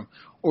stuff, from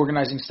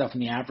organizing stuff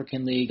in the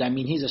African League.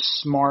 He's a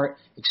smart,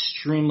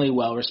 extremely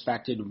well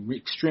respected,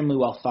 extremely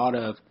well thought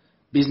of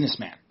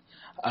businessman.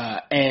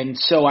 And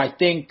so I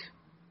think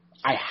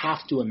I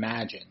have to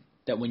imagine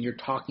that when you're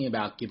talking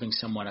about giving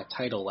someone a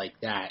title like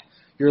that,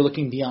 you're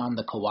looking beyond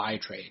the Kawhi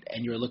trade,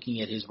 and you're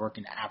looking at his work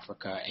in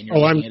Africa, and you're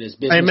looking at his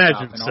business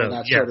stuff and all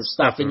that sort of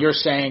stuff, definitely. And you're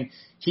saying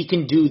he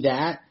can do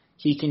that,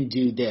 he can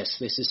do this.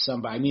 This is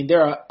somebody.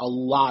 There are a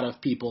lot of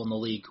people in the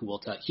league who will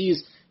tell he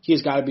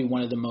has got to be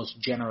one of the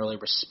most generally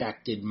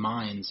respected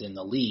minds in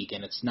the league,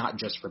 and it's not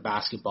just for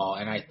basketball.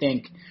 And I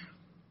think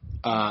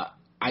I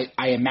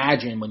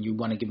imagine when you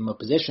want to give him a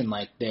position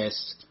like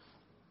this,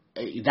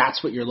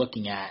 that's what you're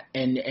looking at.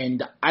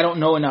 And I don't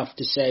know enough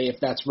to say if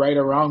that's right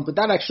or wrong, but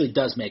that actually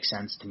does make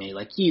sense to me.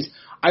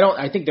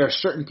 I think there are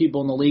certain people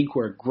in the league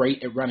who are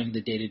great at running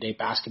the day-to-day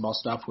basketball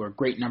stuff, who are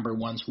great number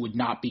ones, who would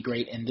not be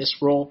great in this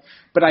role.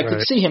 But I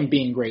could see him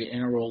being great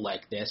in a role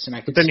like this, and I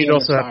could see him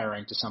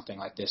aspiring to something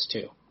like this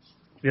too.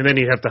 And then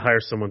you have to hire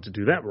someone to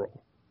do that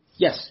role.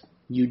 Yes,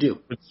 you do.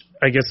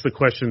 I guess the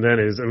question then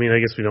is, I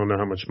guess we don't know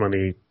how much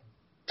money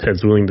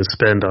Ted's willing to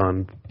spend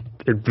on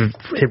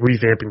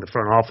revamping the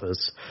front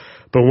office.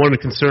 But one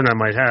concern I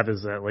might have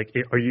is that,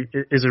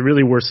 is it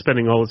really worth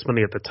spending all this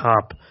money at the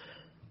top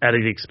at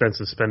the expense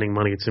of spending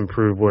money to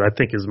improve what I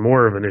think is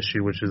more of an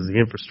issue, which is the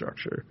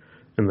infrastructure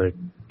and the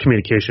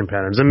communication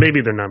patterns? And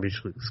maybe they're not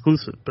mutually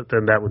exclusive, but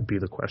then that would be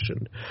the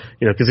question.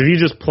 Because if you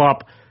just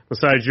plop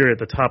Masai Ujiri at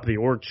the top of the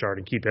org chart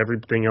and keep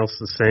everything else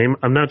the same,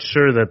 I'm not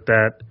sure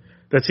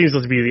that seems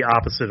to be the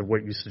opposite of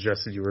what you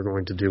suggested you were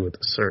going to do with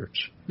the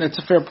search. That's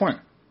a fair point.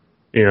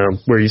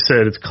 Where you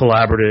said it's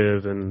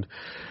collaborative and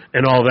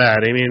all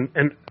that.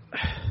 And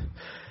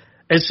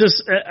it's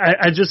just,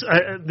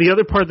 the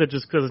other part that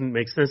just doesn't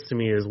make sense to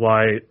me is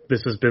why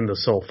this has been the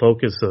sole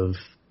focus of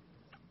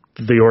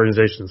the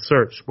organization's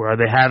search, where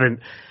they haven't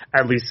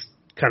at least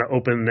kind of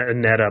opened a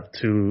net up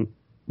to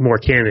more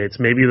candidates.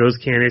 Maybe those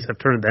candidates have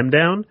turned them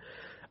down.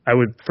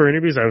 For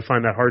interviews, I would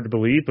find that hard to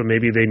believe, but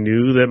maybe they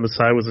knew that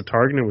Masai was a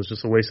target and it was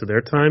just a waste of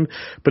their time.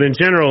 But in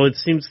general, it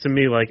seems to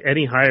me like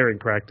any hiring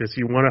practice,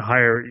 you want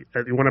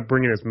to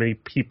bring in as many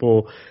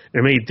people,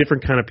 and many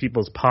different kind of people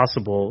as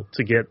possible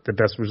to get the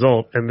best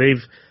result. And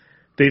they've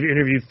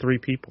interviewed 3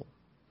 people,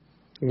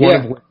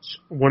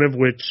 one of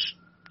which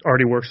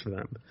already works for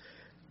them.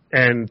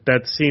 And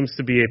that seems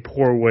to be a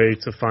poor way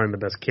to find the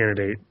best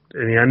candidate.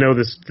 I know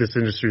this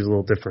industry is a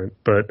little different,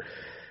 but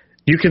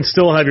you can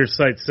still have your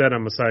sights set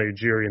on Masai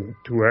Ujiri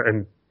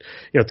and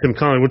Tim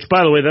Connelly. Which,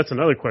 by the way, that's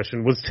another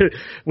question. Was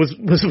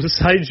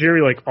Masai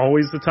Ujiri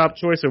always the top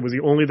choice, or was he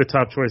only the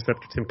top choice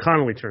after Tim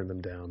Connelly turned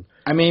them down?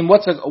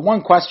 What's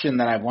one question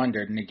that I've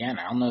wondered, and again,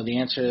 I don't know the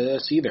answer to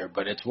this either,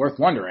 but it's worth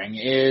wondering.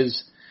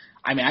 Is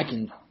I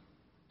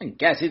I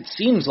guess it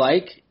seems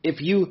like if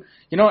you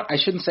know what, I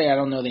shouldn't say I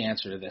don't know the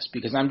answer to this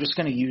because I'm just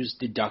going to use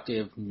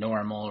deductive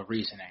normal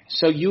reasoning.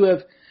 So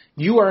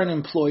you are an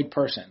employed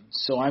person,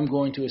 so I'm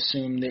going to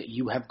assume that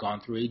you have gone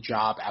through a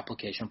job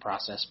application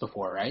process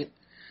before, right?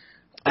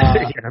 Yeah,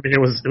 I mean, it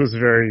was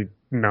very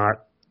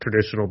not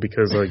traditional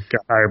because I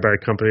got hired by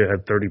a company that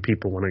had 30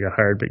 people when I got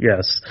hired. But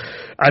yes,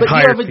 you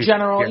have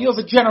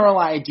a general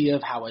idea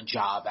of how a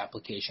job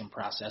application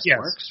process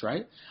works,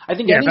 right? I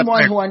think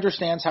anyone who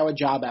understands how a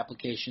job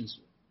applications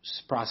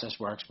process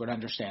works would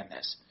understand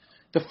this.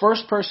 The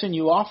first person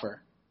you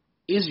offer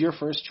is your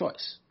first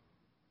choice.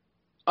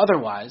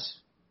 Otherwise,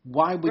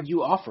 why would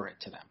you offer it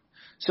to them?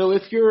 So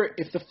if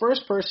the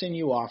first person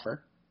you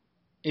offer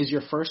is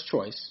your first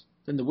choice,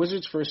 then the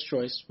Wizards' first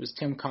choice was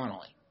Tim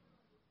Connolly.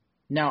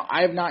 Now,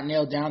 I have not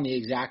nailed down the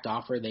exact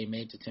offer they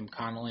made to Tim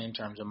Connolly in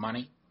terms of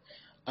money.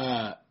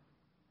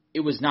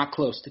 It was not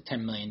close to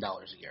 $10 million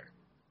a year.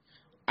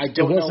 I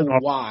don't know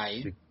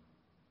why.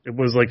 It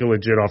was like a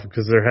legit offer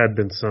because there had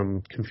been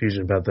some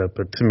confusion about that,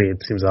 but to me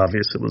it seems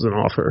obvious it was an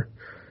offer.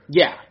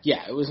 Yeah,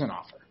 it was an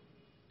offer.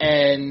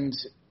 And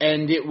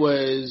it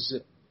was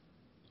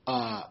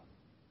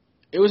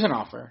an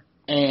offer,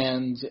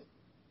 and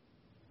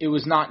it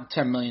was not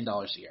 $10 million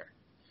a year.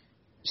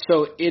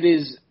 So it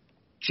is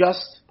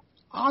just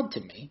odd to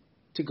me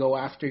to go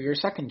after your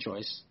second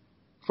choice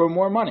for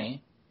more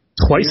money.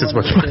 Twice as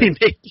much money,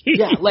 maybe.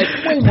 Yeah, like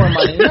way more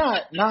money,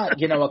 not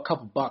a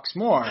couple bucks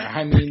more.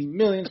 I mean,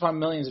 millions upon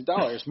millions of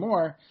dollars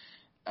more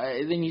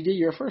than you did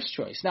your first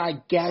choice. Now,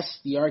 I guess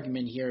the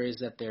argument here is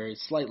that there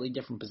is slightly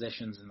different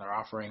positions and they're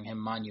offering him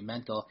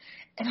monumental.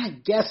 And I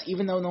guess,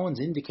 even though no one's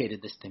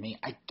indicated this to me,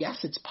 I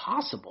guess it's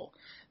possible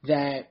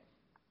that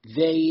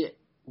they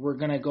were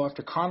going to go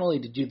after Connolly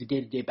to do the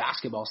day-to-day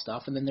basketball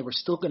stuff, and then they were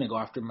still going to go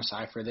after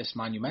Masai for this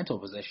monumental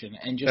position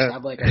and just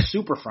have like a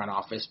super front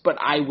office. But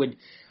I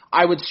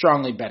would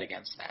strongly bet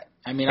against that.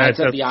 I mean, I'd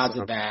set the odds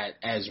of that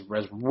as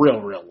real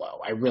low.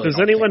 I really Does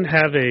anyone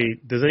have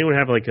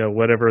like a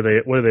what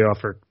do they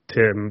offer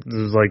Tim? This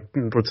is like,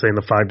 let's say in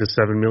the $5 to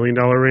 $7 million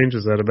range.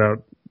 Is that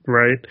about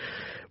right?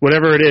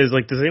 Whatever it is,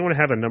 like, does anyone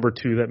have a number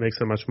two that makes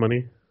that much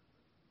money?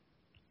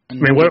 I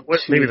mean, what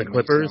maybe the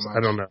Clippers? I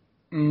don't know.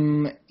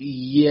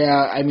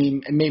 Yeah, I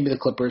mean, maybe the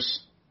Clippers.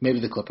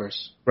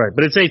 Right,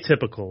 but it's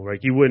atypical.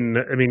 Like, you wouldn't.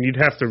 I mean,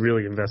 you'd have to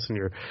really invest in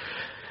your.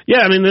 Yeah,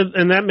 I mean,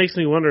 and that makes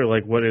me wonder,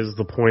 like, what is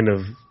the point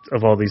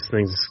of all these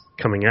things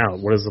coming out?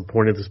 What is the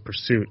point of this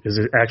pursuit? Is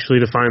it actually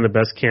to find the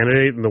best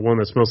candidate and the one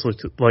that's most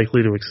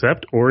likely to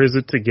accept, or is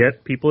it to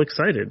get people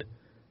excited?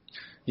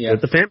 Yeah.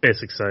 Get the fan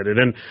base excited.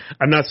 And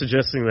I'm not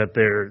suggesting that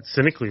they're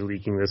cynically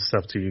leaking this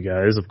stuff to you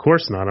guys. Of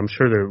course not. I'm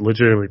sure they're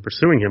legitimately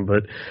pursuing him.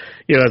 But,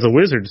 as a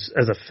Wizards,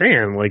 as a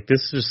fan, like,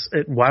 this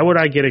why would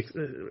I get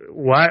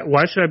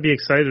why should I be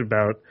excited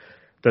about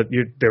that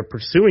they're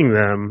pursuing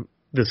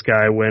this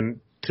guy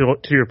when,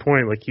 to your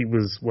point, like, he's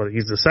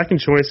the second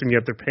choice, and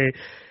yet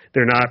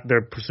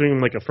they're pursuing him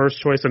like a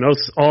first choice, and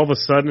all of a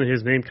sudden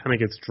his name kind of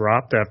gets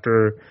dropped at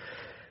the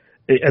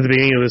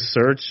beginning of this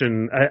search,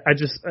 and I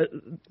just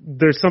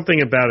there's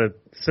something about it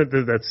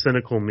that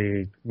cynical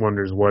me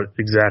wonders what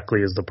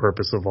exactly is the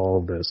purpose of all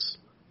of this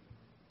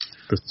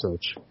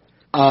search.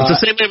 It's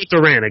the same way with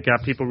Durant. It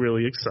got people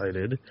really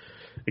excited.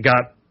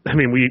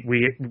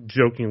 We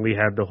jokingly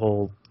had the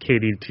whole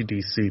KD to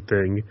DC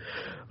thing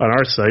on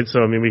our site,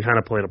 so, I mean, we kind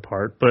of played a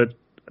part. But,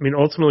 I mean,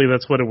 ultimately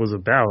that's what it was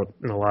about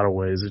in a lot of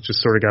ways. It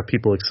just sort of got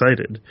people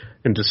excited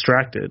and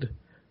distracted.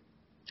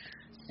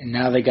 And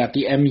now they got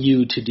the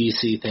MU to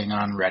DC thing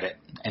on Reddit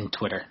and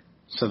Twitter.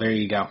 So there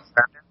you go.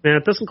 Yeah,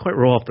 it doesn't quite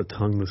roll off the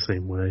tongue the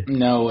same way.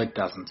 No, it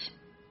doesn't.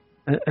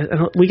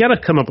 We got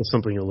to come up with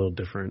something a little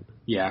different.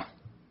 Yeah.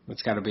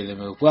 It's got to be the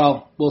move.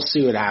 Well, we'll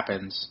see what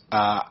happens.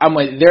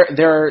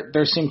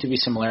 There seem to be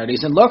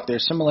similarities, and look,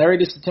 there's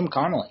similarities to Tim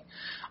Connolly.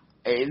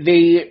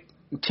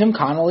 Tim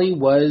Connolly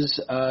was,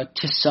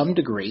 to some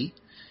degree,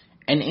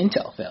 an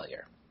intel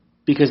failure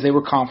because they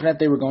were confident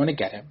they were going to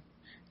get him.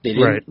 They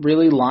didn't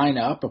really line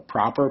up a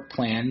proper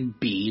plan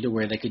B to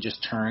where they could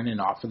just turn and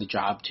offer the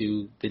job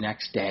to the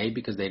next day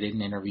because they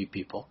didn't interview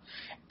people,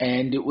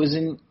 and it was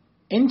an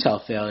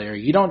intel failure.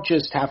 You don't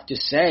just have to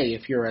say,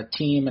 if you're a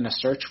team and a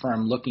search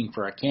firm looking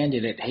for a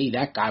candidate, hey,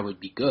 that guy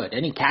would be good.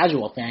 Any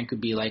casual fan could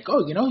be like,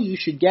 oh, you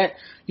should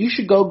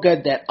go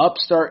get that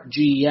upstart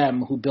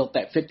GM who built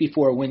that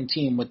 54-win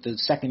team with the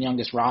second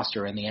youngest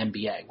roster in the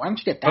NBA. Why don't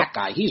you get that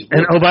guy? He's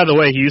and by the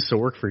way, he used to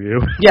work for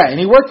you. Yeah, and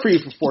he worked for you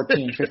for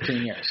 14,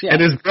 15 years. Yeah.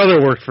 And his brother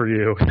worked for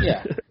you.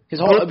 Yeah. His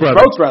whole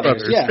both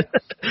brothers. Yeah.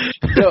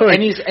 So, and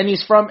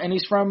he's from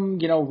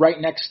right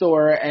next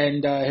door,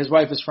 and his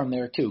wife is from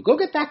there too. Go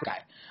get that guy.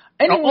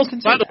 Anyone can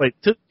say by the way,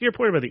 to your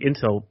point about the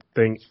intel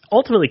thing,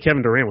 ultimately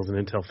Kevin Durant was an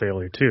intel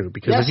failure too,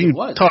 because if you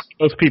talk to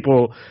most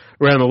people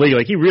around the league,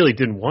 like, he really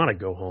didn't want to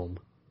go home,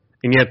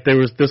 and yet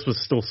this was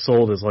still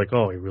sold as like,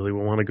 oh, he really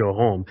will want to go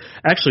home.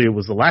 Actually, it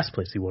was the last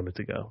place he wanted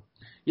to go.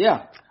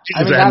 Yeah.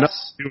 I mean, had nothing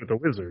to do with the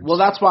Wizards. Well,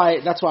 that's why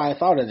I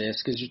thought of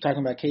this, because you're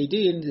talking about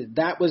KD, and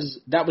that was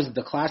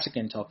the classic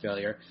Intel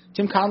failure.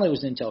 Tim Connelly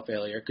was an Intel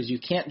failure, because you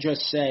can't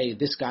just say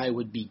this guy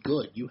would be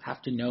good. You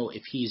have to know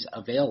if he's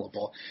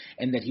available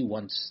and that he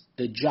wants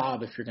the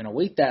job if you're going to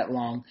wait that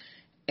long.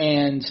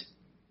 And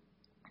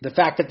the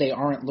fact that they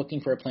aren't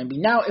looking for a plan B.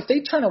 Now, if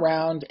they turn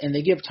around and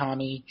they give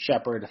Tommy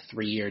Shepard a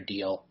 3-year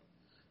deal,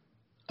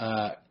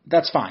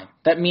 that's fine.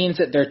 That means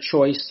that their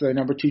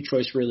number 2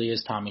 choice really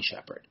is Tommy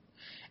Shepard.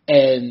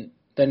 And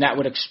then that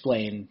would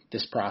explain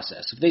this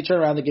process. If they turn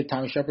around and give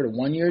Tommy Shepard a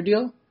 1-year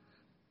deal,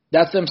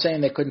 that's them saying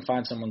they couldn't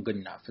find someone good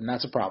enough. And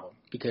that's a problem,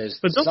 because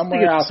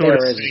somewhere out there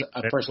is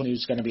a person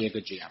who's going to be a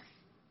good GM.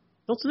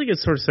 Don't you think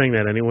it's sort of saying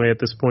that anyway at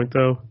this point,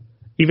 though?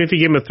 Even if you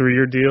give him a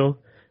 3-year deal,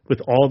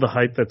 with all the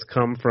hype that's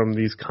come from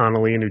these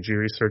Connelly and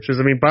Ujiri searches.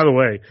 I mean, by the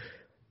way,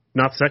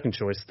 not second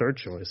choice, third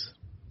choice.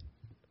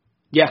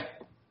 Yeah.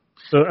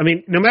 So, I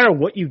mean, no matter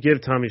what you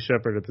give Tommy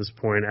Shepard at this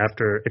point,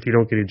 if you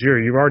don't get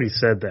Ujiri, you've already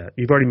said that.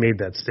 You've already made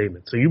that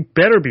statement. So you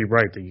better be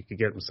right that you could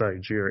get inside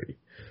Ujiri.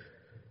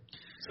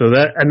 So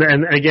that,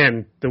 and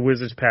again, the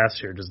Wizards' past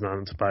here does not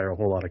inspire a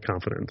whole lot of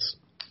confidence.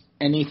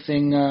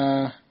 Anything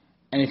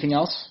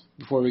else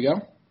before we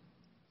go?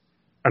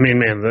 I mean,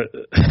 man,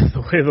 the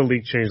way the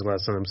league changed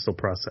last night, I'm still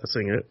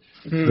processing it.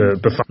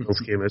 The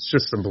finals game, it's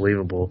just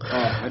unbelievable. Oh,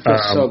 I feel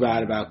so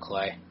bad about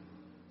Clay.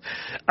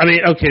 I mean,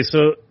 okay,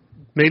 so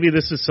maybe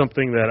this is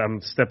something that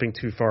I'm stepping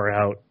too far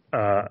out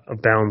of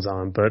bounds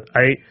on, but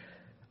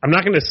I'm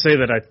not going to say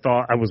that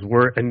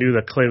I knew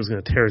that Clay was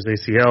going to tear his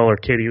ACL or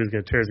KD was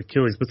going to tear his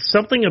Achilles, but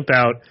something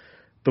about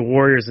the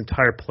Warriors'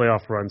 entire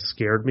playoff run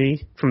scared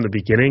me from the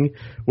beginning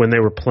when they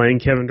were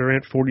playing Kevin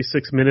Durant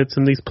 46 minutes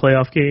in these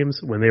playoff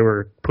games, when they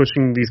were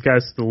pushing these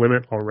guys to the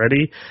limit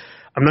already.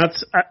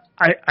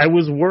 I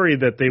was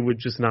worried that they would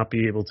just not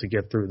be able to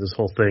get through this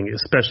whole thing,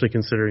 especially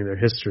considering their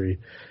history.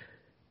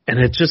 And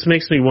it just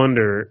makes me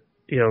wonder,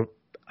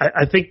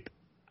 I think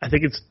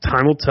it's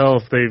time will tell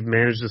if they've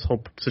managed this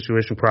whole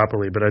situation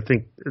properly, but I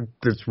think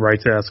it's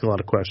right to ask a lot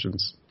of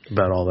questions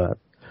about all that.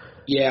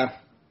 Yeah,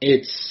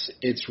 it's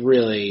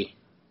really...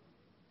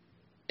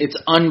 It's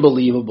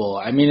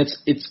unbelievable. I mean,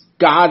 it's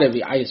gotta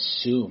be. I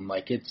assume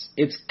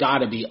it's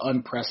gotta be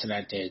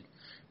unprecedented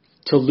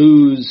to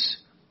lose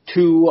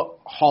 2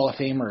 Hall of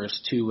Famers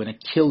to an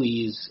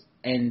Achilles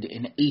and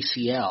an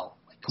ACL,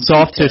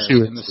 soft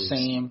tissue in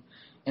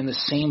the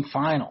same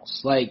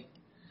finals. Like,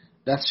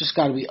 that's just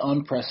got to be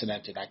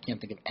unprecedented. I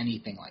can't think of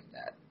anything like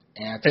that,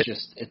 and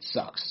it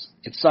sucks.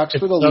 It sucks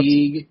for the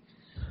league.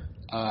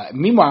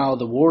 Meanwhile,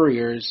 the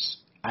Warriors.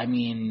 I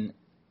mean,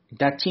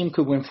 that team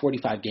could win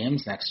 45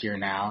 games next year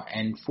now,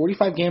 and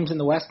 45 games in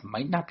the West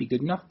might not be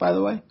good enough, by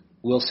the way.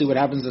 We'll see what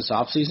happens this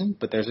offseason,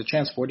 but there's a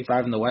chance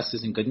 45 in the West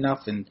isn't good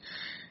enough, and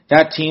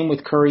that team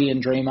with Curry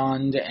and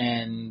Draymond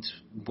and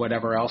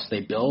whatever else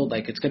they build,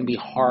 it's going to be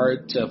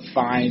hard to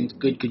find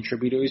good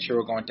contributors who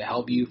are going to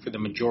help you for the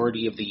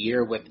majority of the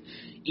year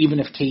even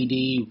if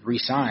KD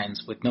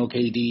resigns with no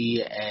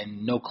KD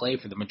and no Clay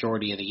for the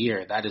majority of the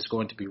year. That is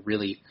going to be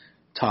really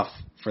tough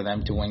for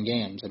them to win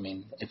games. I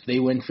mean, if they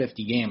win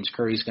 50 games,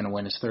 Curry's going to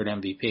win his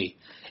 3rd MVP.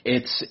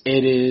 It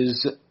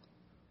is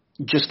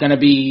just going to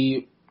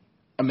be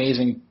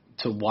amazing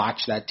to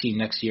watch that team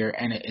next year,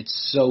 and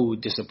it's so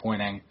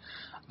disappointing.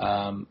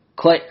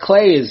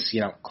 Clay is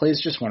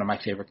just one of my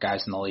favorite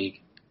guys in the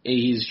league.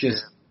 He's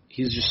just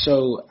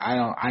so I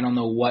don't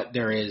know what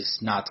there is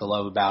not to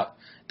love about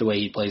the way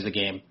he plays the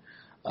game,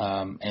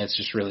 and it's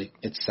just really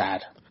it's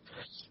sad.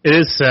 It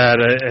is sad.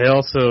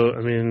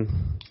 I mean,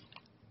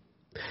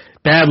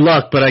 bad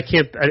luck, but I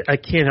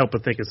can't help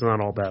but think it's not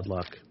all bad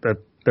luck.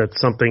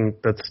 That's something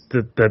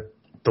that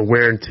the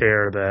wear and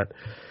tear that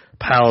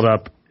piled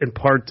up in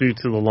part due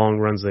to the long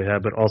runs they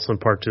had, but also in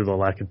part due to the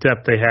lack of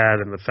depth they had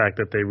and the fact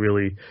that they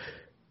really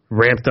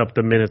ramped up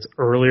the minutes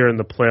earlier in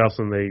the playoffs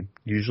than they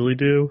usually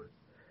do.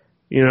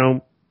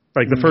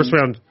 The first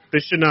round, they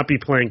should not be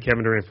playing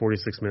Kevin Durant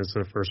 46 minutes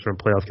in a first round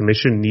playoff game. They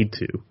shouldn't need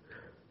to.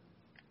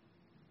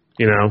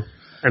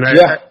 And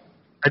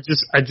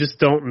I just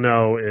don't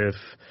know if.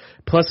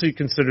 Plus, you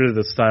consider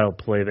the style of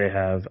play they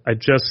have. I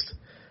just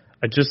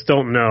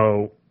don't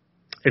know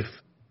if.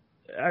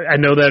 I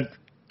know that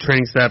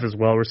training staff is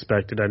well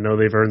respected. I know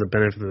they've earned the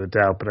benefit of the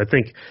doubt, but I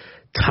think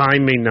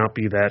time may not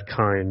be that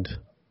kind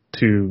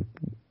to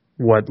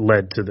what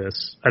led to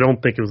this. I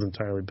don't think it was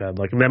entirely bad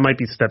luck. And that might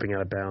be stepping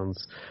out of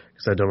bounds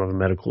because I don't have a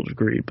medical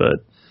degree, but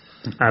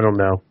I don't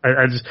know.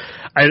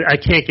 I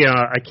can't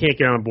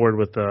get on board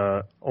with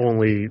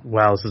only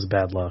wow, this is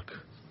bad luck.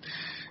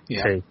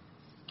 Yeah. Okay.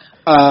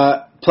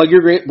 Plug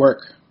your great work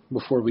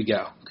before we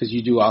go, because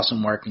you do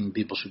awesome work and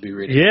people should be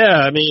reading.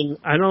 Yeah, I mean,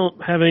 I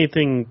don't have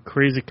anything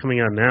crazy coming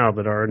out now,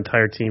 but our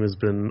entire team has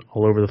been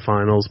all over the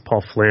finals.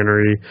 Paul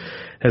Flannery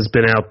has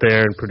been out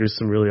there and produced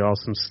some really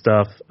awesome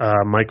stuff.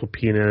 Michael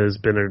Pina has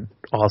been an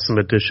awesome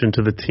addition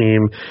to the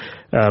team.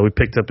 We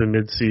picked up in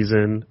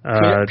midseason.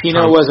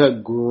 Pina was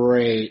a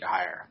great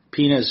hire.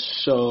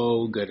 Pina's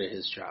so good at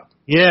his job.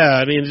 Yeah,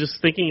 I mean,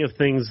 just thinking of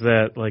things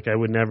that like I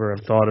would never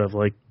have thought of,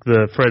 like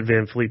the Fred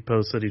VanVleet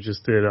post that he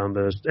just did on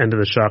the end of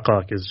the shot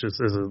clock is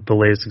the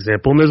latest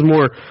example. And there's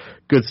more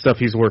good stuff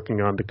he's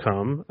working on to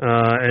come.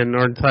 And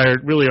our entire,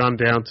 really on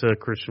down to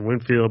Christian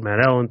Winfield,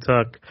 Matt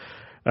Allentuck,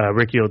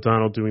 Ricky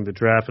O'Donnell doing the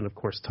draft, and of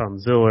course Tom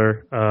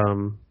Ziller.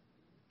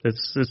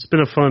 It's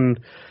been a fun,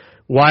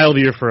 wild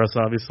year for us.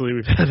 Obviously,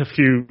 we've had a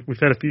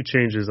few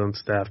changes on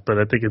staff, but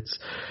I think it's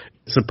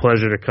a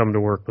pleasure to come to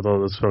work with all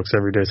those folks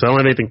every day. So I don't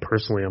have anything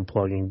personally I'm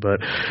plugging,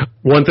 but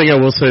one thing I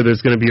will say,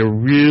 there's going to be a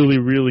really,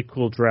 really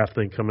cool draft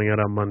thing coming out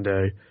on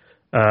Monday.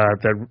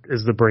 That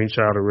is the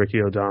brainchild of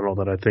Ricky O'Donnell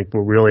that I think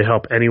will really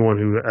help anyone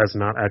who has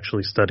not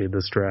actually studied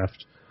this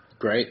draft.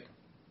 Great.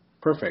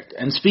 Perfect.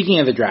 And speaking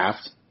of the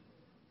draft,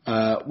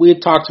 we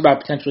had talked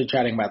about potentially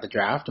chatting about the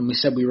draft, and we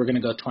said we were going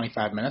to go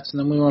 25 minutes, and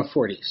then we went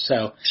 40.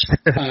 So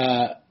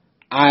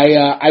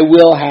I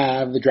will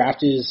have, the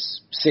draft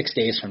is 6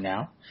 days from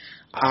now.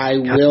 I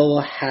will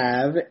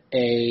have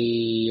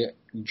a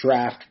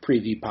draft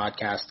preview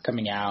podcast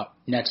coming out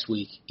next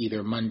week,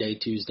 either Monday,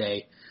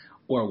 Tuesday,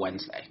 or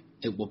Wednesday.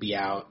 It will be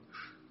out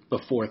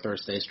before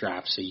Thursday's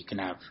draft, so you can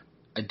have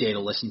a day to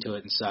listen to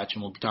it and such,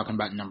 and we'll be talking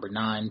about number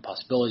 9,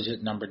 possibilities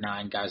at number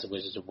 9, guys the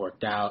Wizards have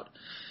worked out.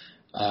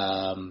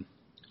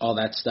 All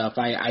that stuff.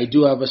 I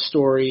do have a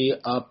story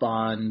up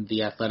on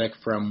The Athletic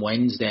from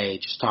Wednesday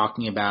just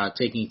talking about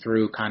taking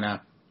through kind of,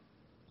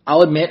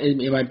 I'll admit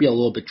it might be a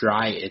little bit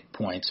dry at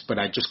points, but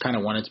I just kind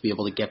of wanted to be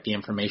able to get the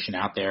information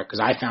out there because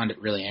I found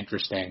it really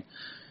interesting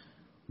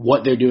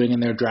what they're doing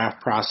in their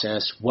draft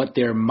process, what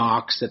their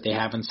mocks that they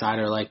have inside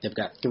are like. They've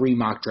got 3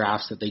 mock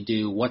drafts that they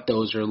do, what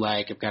those are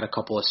like. I've got a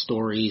couple of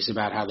stories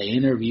about how they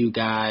interview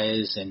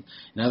guys and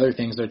other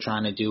things they're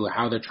trying to do,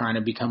 how they're trying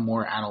to become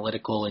more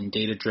analytical and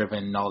data-driven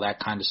and all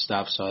that kind of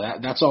stuff. So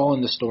that's all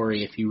in the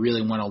story if you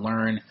really want to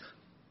learn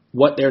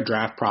what their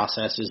draft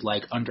process is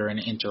like under an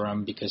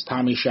interim, because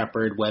Tommy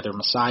Shepard, whether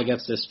Masai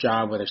gets this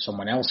job, whether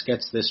someone else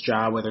gets this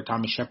job, whether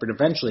Tommy Shepard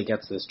eventually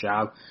gets this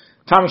job,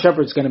 Tommy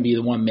Shepard's going to be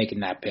the one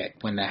making that pick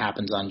when that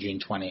happens on June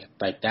 20th.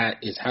 Like, that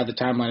is how the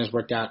timeline has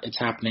worked out. It's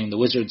happening. The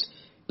Wizards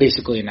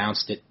basically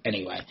announced it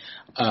anyway.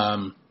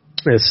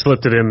 They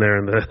slipped it in there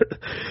in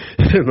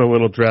the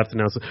little draft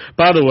announcement.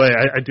 By the way,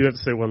 I do have to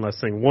say one last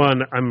thing.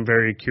 One, I'm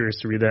very curious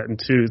to read that, and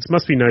 2, it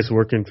must be nice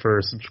working for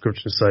a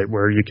subscription site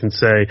where you can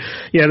say,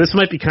 yeah, this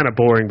might be kind of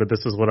boring, but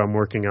this is what I'm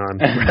working on,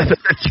 rather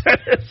than try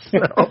to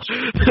sell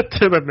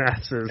to the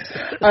masses.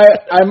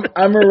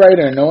 I'm a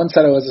writer. No one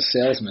said I was a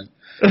salesman.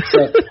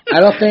 So I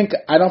don't think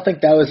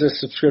that was a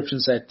subscription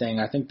site thing.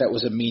 I think that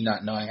was a me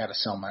not knowing how to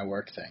sell my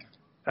work thing.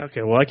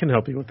 Okay, well, I can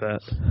help you with that.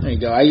 There you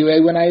go.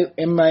 When I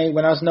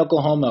was in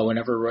Oklahoma,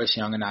 whenever Royce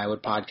Young and I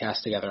would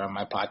podcast together on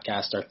my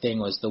podcast, our thing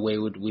was the way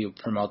we would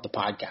promote the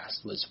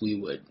podcast was we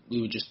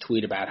would just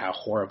tweet about how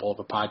horrible of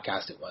a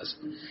podcast it was.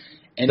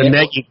 And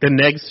the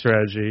neg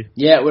strategy.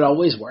 Yeah, it would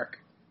always work.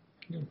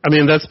 I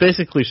mean, that's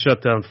basically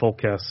shut down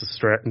Fullcast's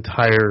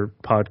entire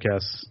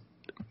podcast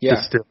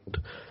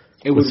distilled.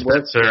 It would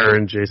work. Spencer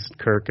and Jason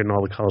Kirk and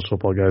all the college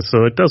football guys.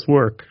 So it does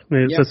work. I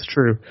mean, that's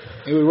true.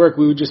 It would work.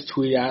 We would just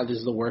tweet out, this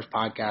is the worst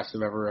podcast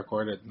I've ever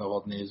recorded in the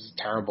world. And it was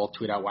terrible.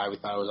 Tweet out why we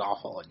thought it was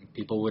awful. And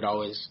people would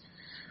always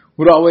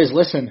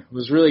listen. It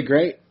was really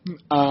great.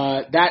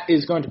 That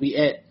is going to be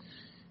it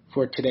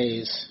for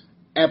today's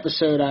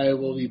episode. I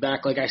will be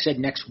back, like I said,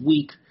 next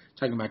week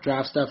talking about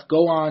draft stuff.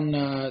 Go on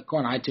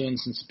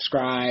iTunes and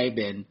subscribe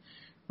and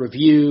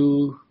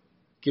review,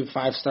 give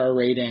 5-star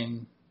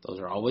rating. Those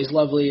are always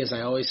lovely, as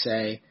I always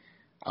say.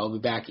 I will be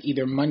back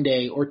either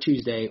Monday or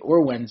Tuesday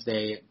or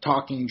Wednesday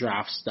talking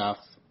draft stuff.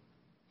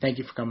 Thank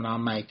you for coming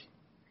on, Mike.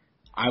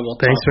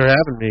 Thanks for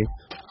having me.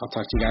 I'll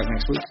talk to you guys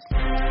next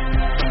week.